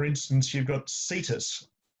 And for instance, you've got Cetus,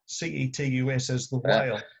 C-E-T-U-S, as the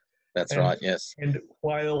whale. That's right, yes. And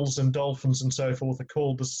whales and dolphins and so forth are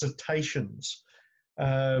called the cetaceans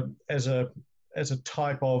as a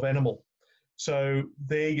type of animal. So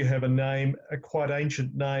there you have a name, a quite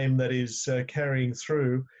ancient name that is carrying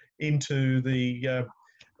through into the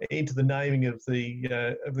naming of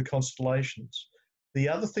the constellations. The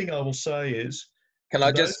other thing I will say is, can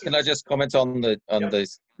I just comment on the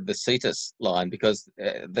Cetus line, because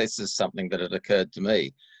this is something that had occurred to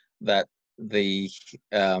me, that the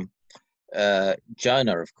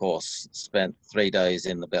Jonah, of course, spent 3 days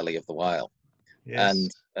in the belly of the whale. Yes.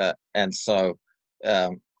 And so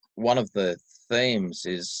one of the themes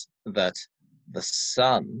is that the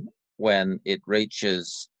sun, when it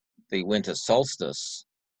reaches the winter solstice,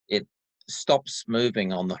 it stops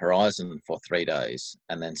moving on the horizon for 3 days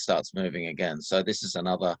and then starts moving again. So this is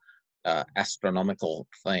another astronomical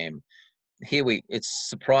theme. Here it's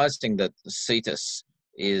surprising that Cetus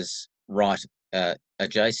is right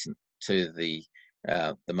adjacent to the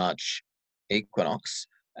March equinox,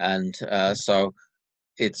 and so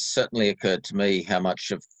it's certainly occurred to me how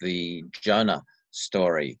much of the Jonah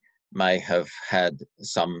story may have had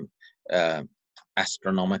some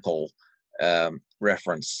astronomical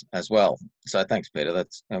reference as well. So thanks, Peter.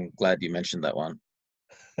 I'm glad you mentioned that one.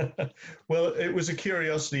 Well, it was a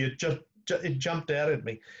curiosity. It jumped out at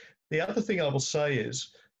me. The other thing I will say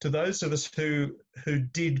is, to those of us who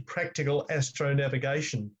did practical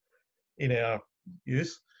astronavigation in our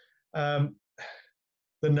youth, the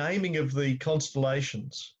naming of the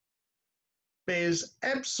constellations bears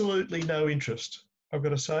absolutely no interest, I've got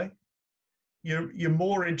to say. You're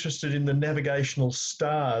more interested in the navigational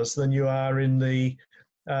stars than you are in the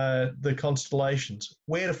constellations.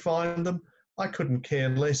 Where to find them, I couldn't care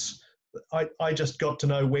less. I just got to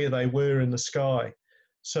know where they were in the sky.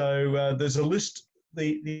 So there's a list,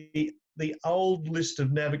 the old list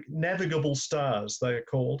of navigable stars, they are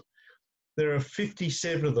called. There are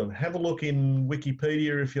 57 of them. Have a look in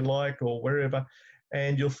Wikipedia if you like, or wherever,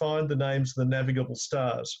 and you'll find the names of the navigable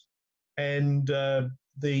stars. And they're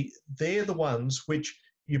the ones which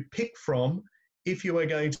you pick from if you are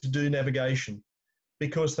going to do navigation,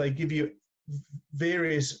 because they give you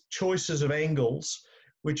various choices of angles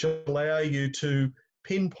which allow you to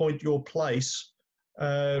pinpoint your place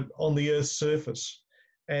on the Earth's surface.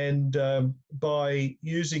 And by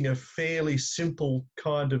using a fairly simple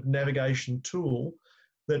kind of navigation tool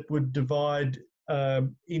that would divide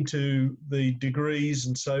into the degrees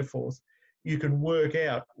and so forth, you can work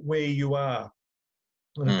out where you are.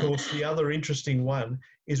 And of course, the other interesting one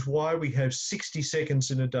is why we have 60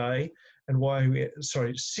 seconds in a day, and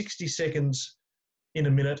 60 seconds in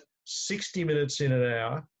a minute, 60 minutes in an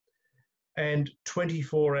hour, and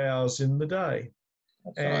 24 hours in the day.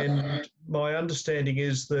 And my understanding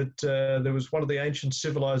is that there was one of the ancient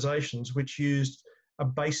civilizations which used a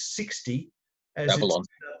base 60 as Babylon.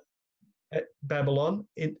 Babylon.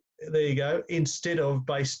 There you go. Instead of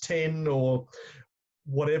base 10 or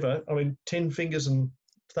whatever. I mean, 10 fingers and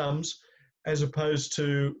thumbs, as opposed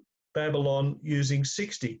to Babylon using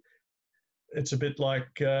 60. It's a bit like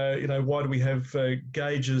why do we have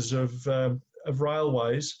gauges of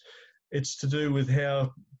railways? It's to do with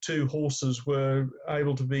how two horses were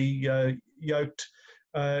able to be yoked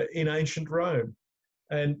in ancient Rome.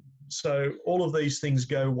 And so all of these things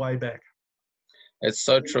go way back. It's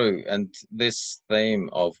so true. And this theme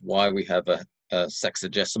of why we have a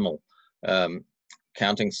sexagesimal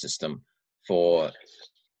counting system for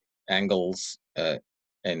angles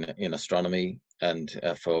in astronomy and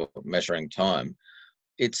for measuring time,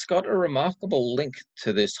 it's got a remarkable link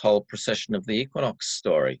to this whole precession of the equinox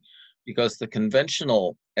story, because the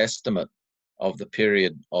conventional estimate of the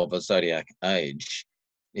period of a zodiac age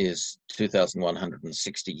is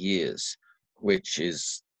 2,160 years, which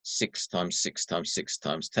is 6 times 6 times 6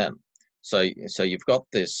 times 10. So you've got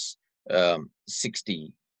this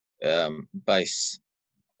 60 base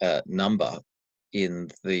number in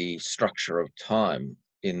the structure of time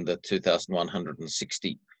in the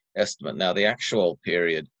 2,160 estimate. Now, the actual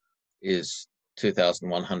period is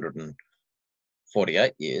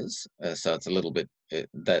 2,148 years, so it's a little bit,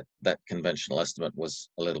 that conventional estimate was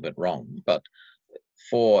a little bit wrong. But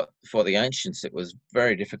for the ancients, it was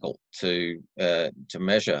very difficult to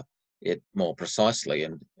measure it more precisely,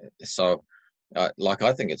 and so I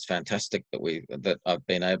think it's fantastic that I've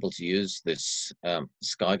been able to use this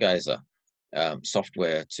Skygazer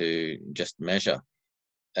software to just measure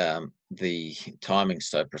the timing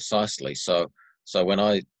so precisely. So when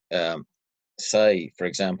I say, for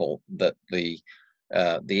example, that the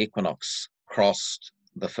equinox crossed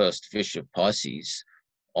the first fish of Pisces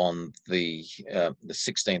on the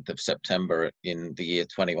 16th of September in the year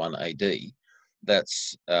 21 AD,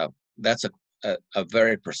 that's a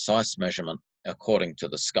very precise measurement according to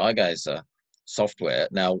the Skygazer software.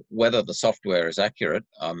 Now, whether the software is accurate,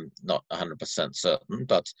 I'm not 100% certain,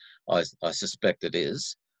 but I suspect it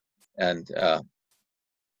is. And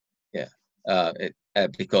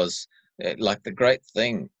because like the great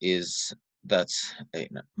thing is that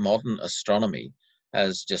modern astronomy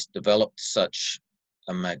has just developed such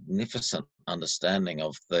a magnificent understanding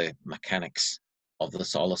of the mechanics of the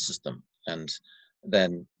solar system. And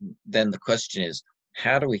then the question is,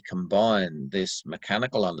 how do we combine this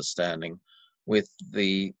mechanical understanding with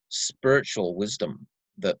the spiritual wisdom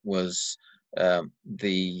that was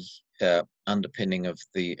the underpinning of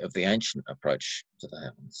the ancient approach to the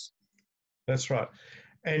heavens? That's right.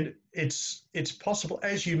 And it's possible,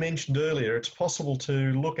 as you mentioned earlier, it's possible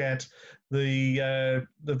to look at the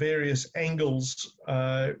various angles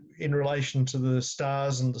in relation to the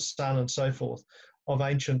stars and the sun and so forth of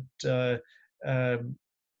ancient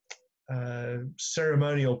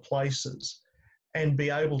ceremonial places, and be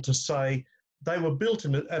able to say they were built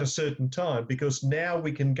at a certain time, because now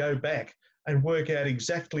we can go back and work out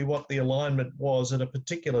exactly what the alignment was at a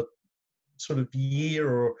particular sort of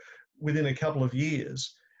year or within a couple of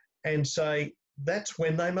years, and say that's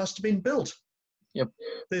when they must have been built. Yep.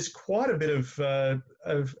 There's quite a bit of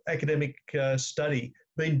academic study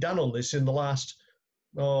being done on this in the last,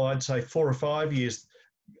 I'd say 4 or 5 years,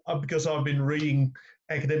 because I've been reading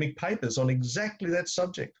academic papers on exactly that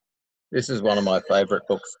subject. This is one of my favorite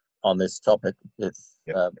books on this topic. It's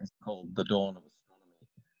called The Dawn of Astronomy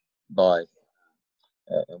by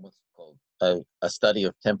what's it called? A Study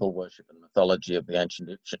of Temple Worship and Mythology of the Ancient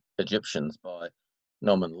Egyptians by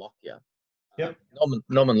Norman Lockyer. Yep.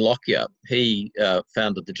 Norman Lockyer, he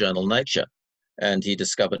founded the journal Nature, and he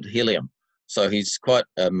discovered helium. So he's quite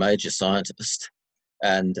a major scientist,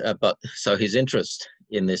 and so his interest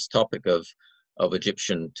in this topic of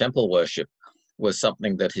Egyptian temple worship was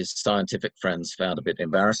something that his scientific friends found a bit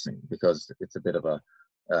embarrassing, because it's a bit of a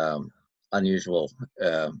unusual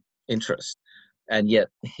interest. And yet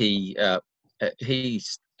it's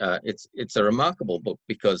a remarkable book,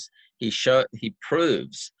 because he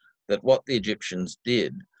proves that what the Egyptians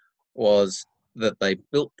did was that they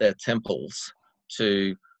built their temples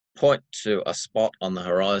to point to a spot on the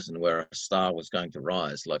horizon where a star was going to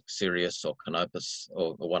rise, like Sirius or Canopus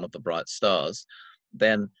or one of the bright stars.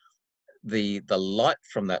 Then the light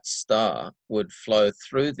from that star would flow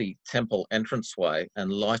through the temple entranceway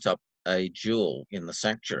and light up a jewel in the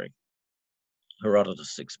sanctuary.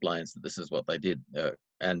 Herodotus explains that this is what they did.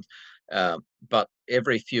 But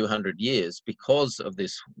every few hundred years, because of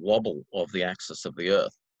this wobble of the axis of the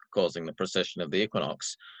Earth causing the precession of the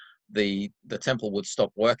equinox, the temple would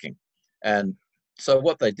stop working. And so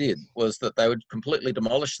what they did was that they would completely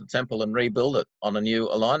demolish the temple and rebuild it on a new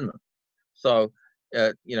alignment. So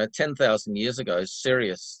 10,000 years ago,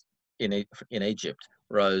 Sirius in Egypt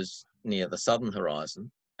rose near the southern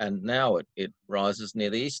horizon, and now it rises near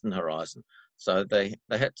the eastern horizon. So they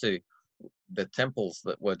had to, the temples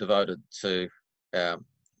that were devoted to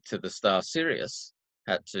the star Sirius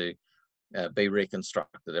had to be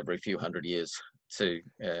reconstructed every few hundred years to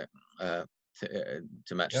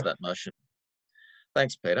match Yep. that motion.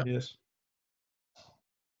 Thanks, Peter. Yes.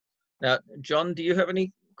 Now, John, do you have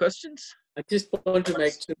any questions? I just want to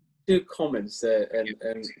make two comments,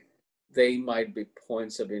 and they might be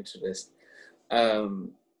points of interest.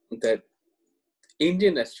 That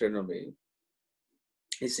Indian astronomy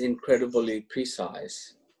is incredibly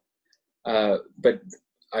precise, but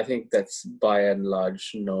I think that's by and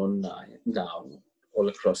large known now all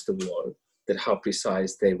across the world, that how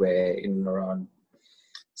precise they were in and around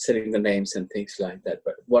setting the names and things like that.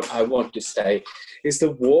 But what I want to say is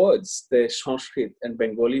the words, the Sanskrit and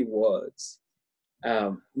Bengali words,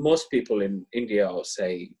 most people in India, or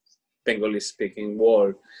say Bengali speaking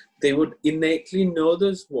world, they would innately know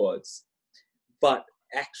those words, but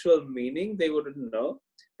actual meaning they wouldn't know.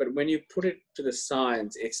 But when you put it to the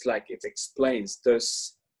science, it's like it explains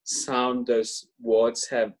those words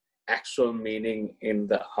have actual meaning in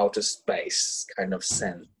the outer space kind of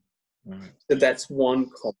sense. Mm-hmm. So that's one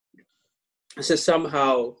comment. So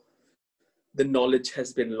somehow the knowledge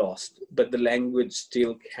has been lost, but the language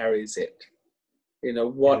still carries it. You know,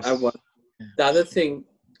 what Yes. the other thing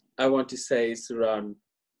I want to say is around,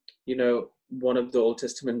 you know, one of the Old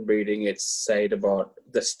Testament reading, it's said about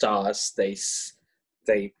the stars,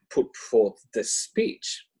 they put forth the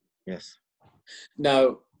speech. Yes.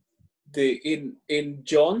 Now, in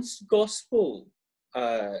John's Gospel,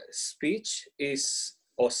 speech is,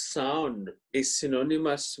 or sound is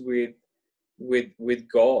synonymous with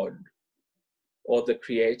God or the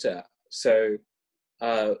Creator. So,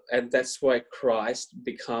 and that's why Christ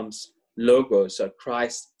becomes Logos, or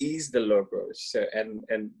Christ is the Logos. So,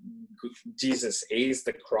 and Jesus is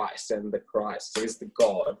the Christ, and the Christ is the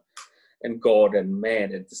God, and God and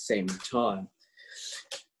man at the same time.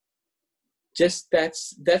 Just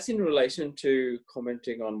that's in relation to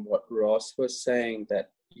commenting on what Ross was saying,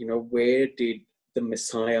 that, you know, where did the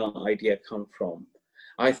Messiah idea come from?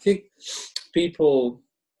 I think people,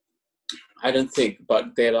 I don't think,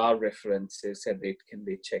 but there are references and it can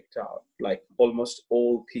be checked out. Like almost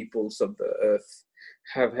all peoples of the earth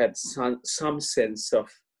have had some sense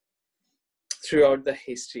of, throughout the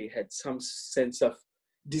history, had some sense of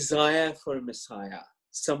desire for a Messiah,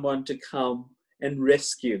 someone to come and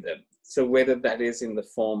rescue them. So whether that is in the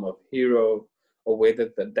form of hero, or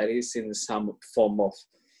whether that is in some form of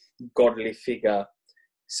godly figure.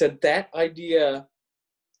 So that idea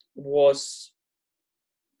was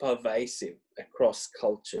pervasive across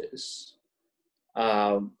cultures.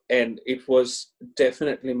 And it was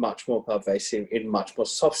definitely much more pervasive in much more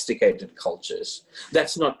sophisticated cultures.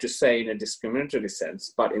 That's not to say in a discriminatory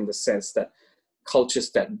sense, but in the sense that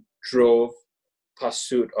cultures that drove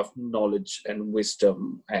pursuit of knowledge and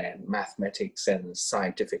wisdom and mathematics and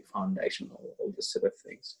scientific foundation, all this sort of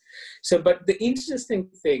things. So, but the interesting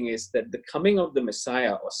thing is that the coming of the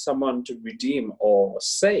Messiah, or someone to redeem or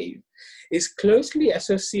save, is closely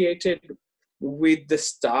associated with the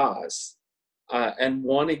stars. And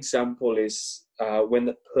one example is when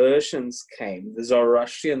the Persians came, the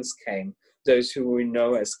Zoroastrians came, those who we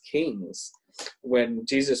know as kings, when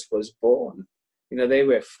Jesus was born. You know, they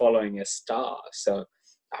were following a star. So,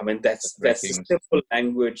 I mean, that's the simple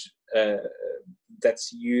language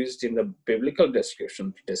that's used in the biblical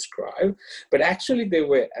description to describe. But actually, they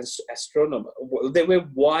were astronomers. They were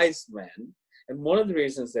wise men. And one of the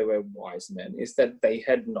reasons they were wise men is that they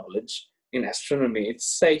had knowledge in astronomy.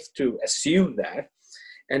 It's safe to assume that.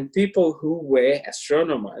 And people who were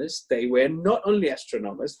astronomers, they were not only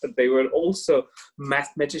astronomers, but they were also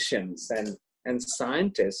mathematicians and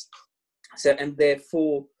scientists. So, and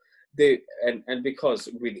therefore, and because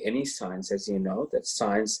with any science, as you know, that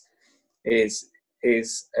science is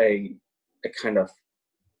a kind of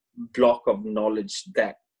block of knowledge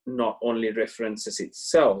that not only references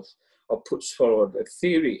itself or puts forward a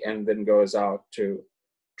theory and then goes out to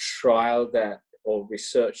trial that or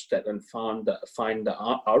research that and find the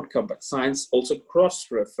outcome, but science also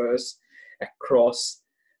cross-refers across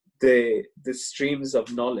the streams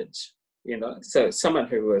of knowledge. You know, so someone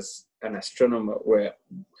who was an astronomer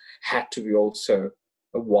had to be also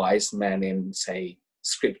a wise man in, say,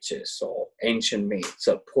 scriptures or ancient myths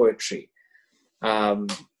or poetry.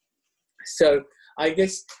 So I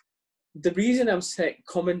guess the reason I'm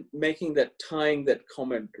making that, tying that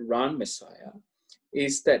comment around Messiah,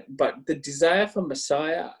 is that, but the desire for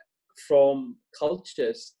Messiah from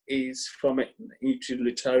cultures is from a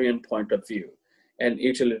utilitarian point of view. And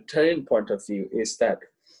utilitarian point of view is that,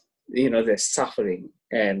 you know, there's suffering,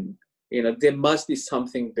 and, you know, there must be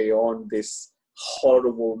something beyond this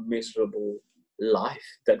horrible, miserable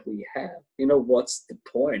life that we have. You know, what's the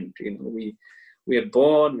point? You know, we are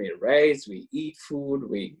born, we're raised, we eat food,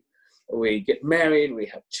 we get married, we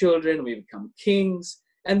have children, we become kings,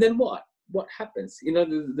 and then what? What happens? You know,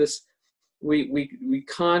 this we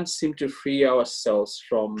can't seem to free ourselves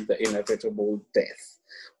from the inevitable death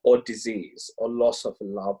or disease or loss of a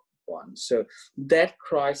loved one. So that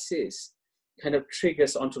crisis kind of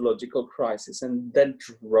triggers ontological crisis, and that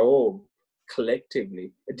drove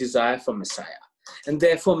collectively a desire for Messiah. And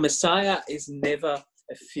therefore, Messiah is never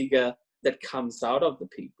a figure that comes out of the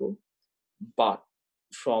people, but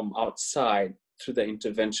from outside through the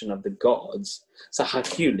intervention of the gods. So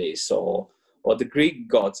Hercules or the Greek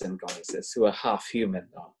gods and goddesses who are half human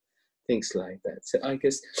now, things like that. So I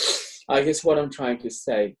guess what I'm trying to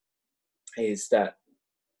say is that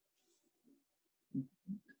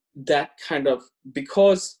kind of,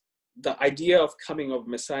 because the idea of coming of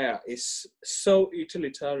Messiah is so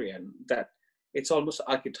utilitarian that it's almost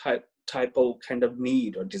archetypal kind of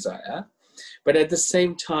need or desire, but at the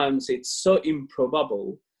same time it's so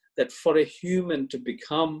improbable that for a human to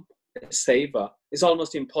become a savior is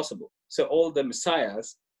almost impossible. So all the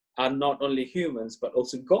messiahs are not only humans but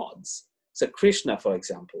also gods. So Krishna, for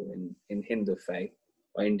example, in Hindu faith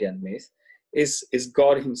or Indian myth, is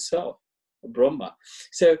God himself, Brahma.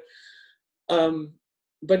 So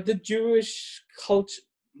but the Jewish culture,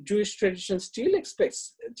 Jewish tradition still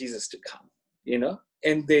expects Jesus to come, you know,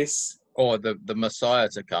 and this, or the Messiah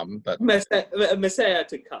to come, but Messiah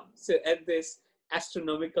to come. So, and there's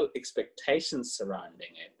astronomical expectations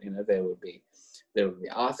surrounding it. You know, there will be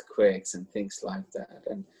earthquakes and things like that,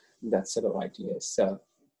 and that sort of idea. So,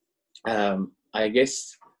 I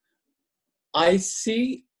guess I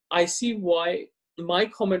see why. My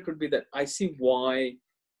comment would be that I see why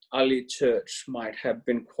early church might have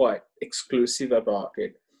been quite exclusive about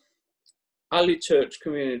it. Early church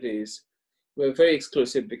communities were very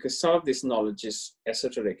exclusive because some of this knowledge is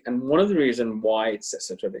esoteric. And one of the reasons why it's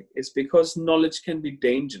esoteric is because knowledge can be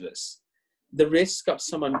dangerous. The risk of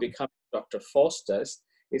someone becoming Dr. Faustus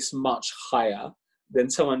is much higher than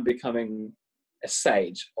someone becoming a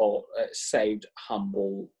sage or a saved,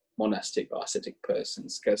 humble, monastic or ascetic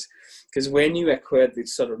persons. Because when you acquire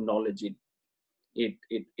this sort of knowledge,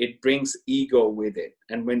 it brings ego with it.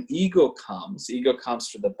 And when ego comes through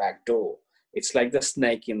the back door. It's like the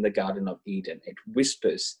snake in the Garden of Eden. It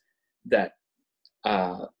whispers that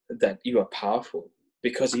you are powerful,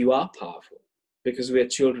 because you are powerful, because we are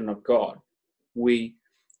children of God. We,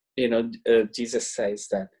 Jesus says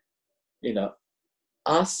that,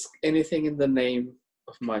 ask anything in the name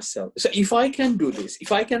of myself. So if I can do this,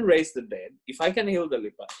 if I can raise the dead, if I can heal the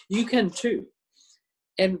leper, you can too.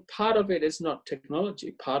 And part of it is not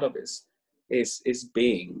technology. Part of it is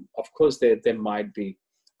being. Of course, there might be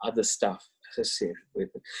other stuff associated with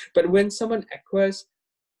it. But when someone acquires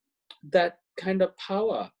that kind of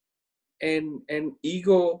power and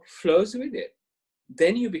ego flows with it,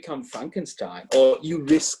 then you become Frankenstein, or you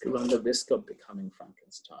run the risk of becoming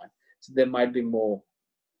Frankenstein. So there might be more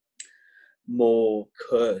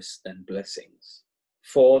curse than blessings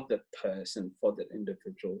for the person, for the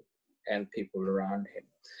individual and people around him.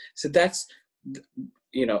 So that's,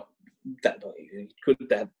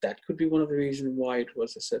 that could be one of the reasons why it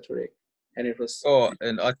was esoteric. And it was.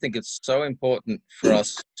 And I think it's so important for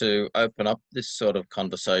us to open up this sort of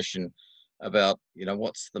conversation about,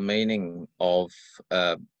 what's the meaning of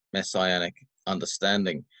messianic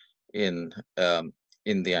understanding in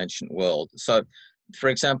the ancient world. So, for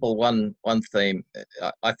example, one theme,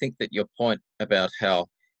 I think that your point about how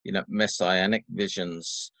messianic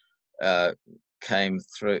visions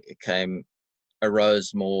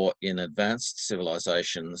arose more in advanced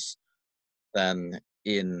civilizations than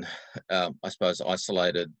in, I suppose,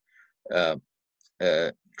 isolated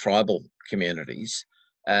tribal communities,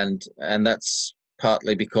 and that's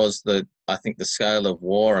partly because I think the scale of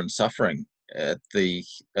war and suffering at the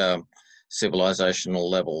civilizational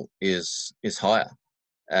level is higher,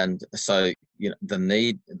 and so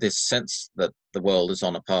this sense that the world is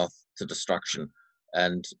on a path to destruction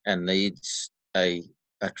and needs a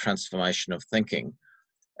transformation of thinking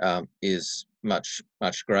is much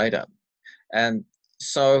greater. And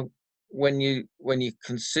so when you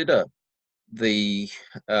consider the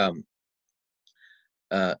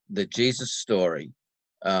Jesus story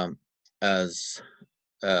as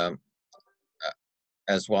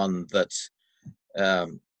one that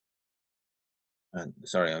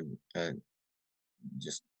sorry, I'm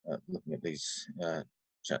just looking at these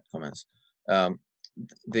chat comments.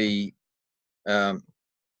 The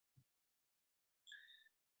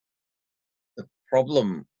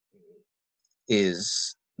problem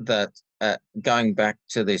is that going back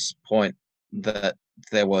to this point that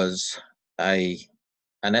there was an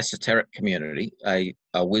esoteric community,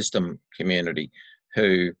 a wisdom community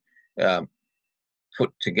who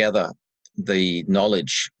put together the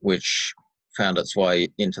knowledge which found its way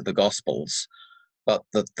into the Gospels, but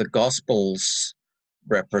that the Gospels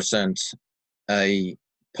represent a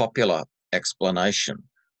popular explanation,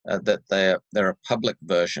 that they're a public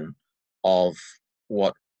version of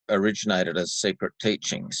what originated as secret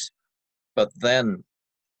teachings. But then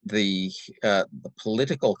the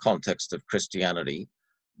political context of Christianity,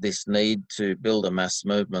 this need to build a mass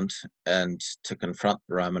movement and to confront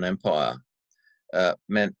the Roman Empire,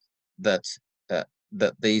 meant that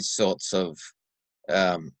that these sorts of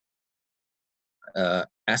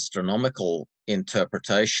astronomical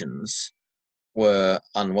interpretations were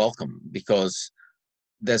unwelcome, because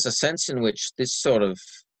there's a sense in which this sort of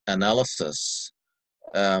analysis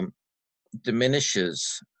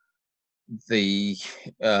diminishes the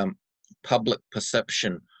public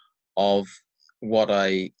perception of what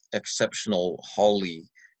a exceptional holy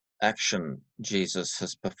action Jesus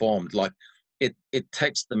has performed. Like it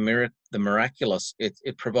takes the miraculous,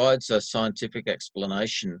 it provides a scientific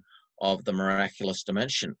explanation of the miraculous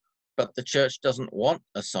dimension, but the church doesn't want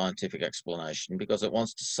a scientific explanation, because it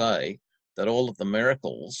wants to say that all of the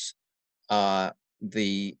miracles are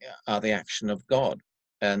the action of God,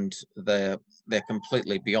 and they're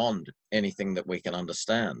completely beyond anything that we can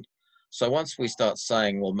understand. So once we start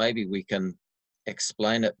saying, well, maybe we can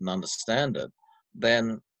explain it and understand it,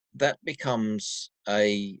 then that becomes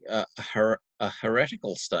a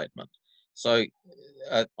heretical statement. So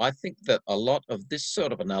I think that a lot of this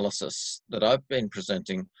sort of analysis that I've been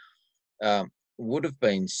presenting would have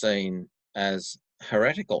been seen as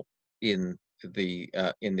heretical in the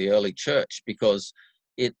early church, because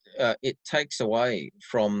it takes away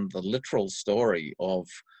from the literal story of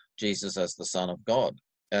Jesus as the Son of God,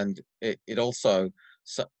 and it also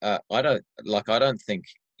I don't think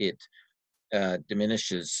it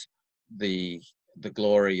diminishes the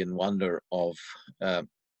glory and wonder of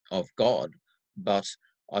God, but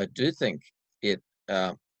I do think it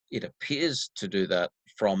appears to do that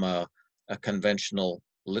from a conventional,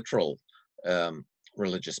 literal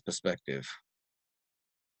religious perspective.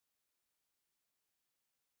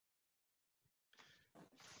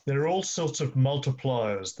 There are all sorts of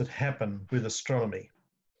multipliers that happen with astronomy.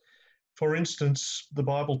 For instance, the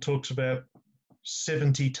Bible talks about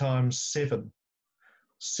 70 times 7.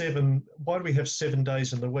 7, why do we have 7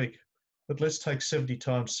 days in the week? But let's take 70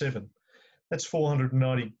 times 7. That's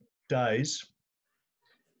 490 days.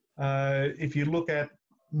 If you look at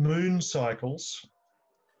moon cycles,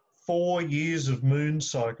 4 years of moon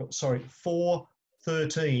cycle,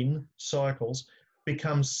 413 cycles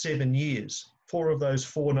becomes 7 years. 4 of those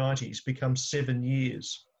 490s become 7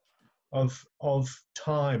 years of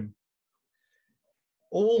time.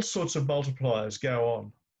 All sorts of multipliers go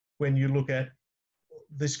on when you look at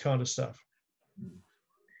this kind of stuff.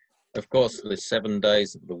 Of course, the 7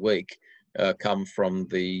 days of the week come from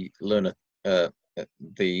the lunar,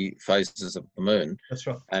 the phases of the moon. That's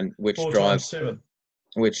right. And which 4 drive times 7.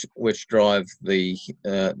 Which drive the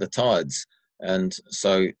tides. And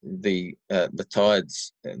so the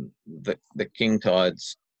tides, the king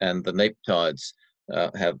tides and the neap tides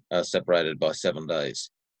are separated by 7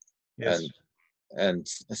 days. Yes. And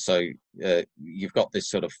so you've got this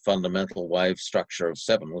sort of fundamental wave structure of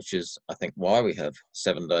 7, which is, I think, why we have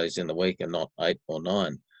 7 days in the week and not 8 or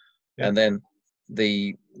 9. Yeah. And then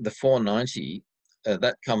the 490,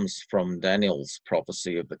 that comes from Daniel's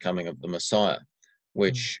prophecy of the coming of the Messiah,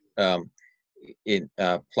 which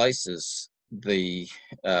places the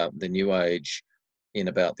New Age in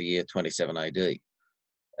about the year 27 AD.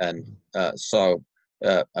 And so,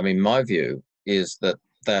 I mean, my view is that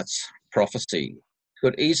that's prophecy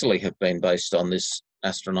could easily have been based on this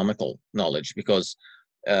astronomical knowledge, because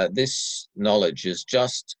this knowledge is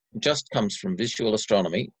just comes from visual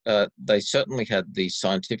astronomy. They certainly had the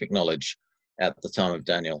scientific knowledge at the time of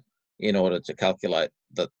Daniel in order to calculate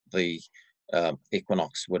that the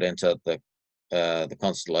equinox would enter the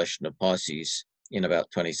constellation of Pisces in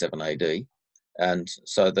about 27 AD. And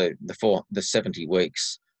so the 70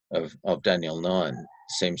 weeks of Daniel 9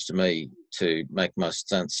 seems to me to make most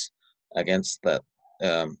sense against that,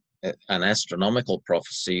 an astronomical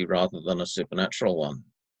prophecy rather than a supernatural one.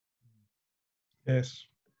 Yes.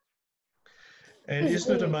 And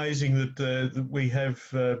isn't it amazing that we have,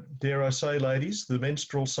 dare I say, ladies, the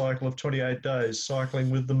menstrual cycle of 28 days cycling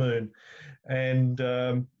with the moon, and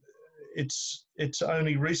it's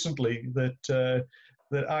only recently that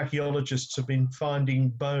that archaeologists have been finding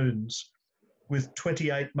bones with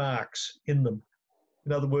 28 marks in them.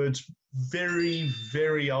 In other words, very,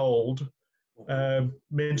 very old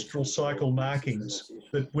menstrual cycle markings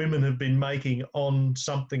that women have been making on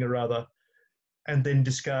something or other and then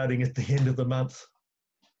discarding at the end of the month.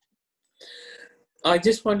 I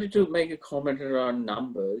just wanted to make a comment around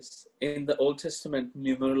numbers. In the Old Testament,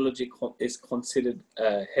 numerology is considered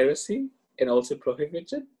heresy and also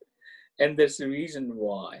prohibited. And there's a reason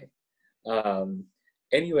why.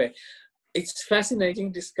 Anyway, it's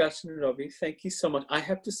fascinating discussion, Robbie. Thank you so much. I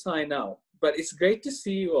have to sign out, but it's great to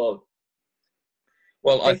see you all.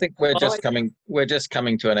 Well, I think we're just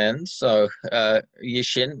coming to an end. So,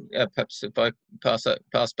 Yishin, perhaps if I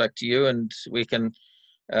pass back to you, and we can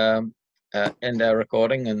end our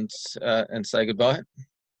recording and say goodbye.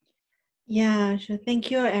 Yeah, sure. Thank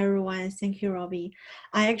you, everyone. Thank you, Robbie.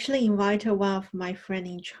 I actually invited one of my friends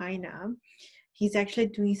in China. He's actually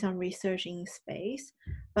doing some research in space,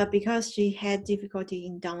 but because she had difficulty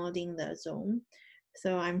in downloading the Zoom,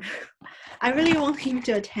 so I really want him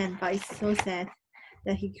to attend, but it's so sad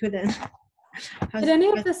that he couldn't. Did any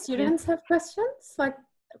of the students have questions, like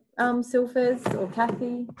Sylphers or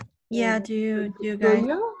Kathy? Yeah, or do you guys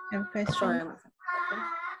Julia? have questions? Sorry.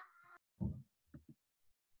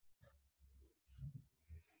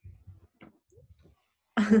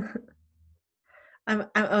 I'm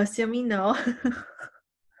assuming no.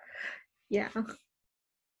 Yeah.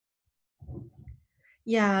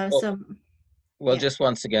 Yeah. So. Well, Yeah. just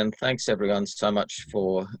once again, thanks everyone so much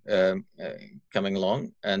for coming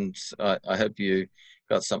along, and I hope you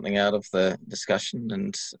got something out of the discussion,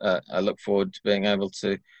 and I look forward to being able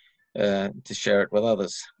to share it with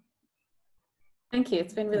others. Thank you.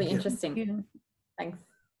 It's been really interesting. Thank you. Thanks.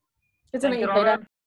 Good to meet you, Robert. Peter.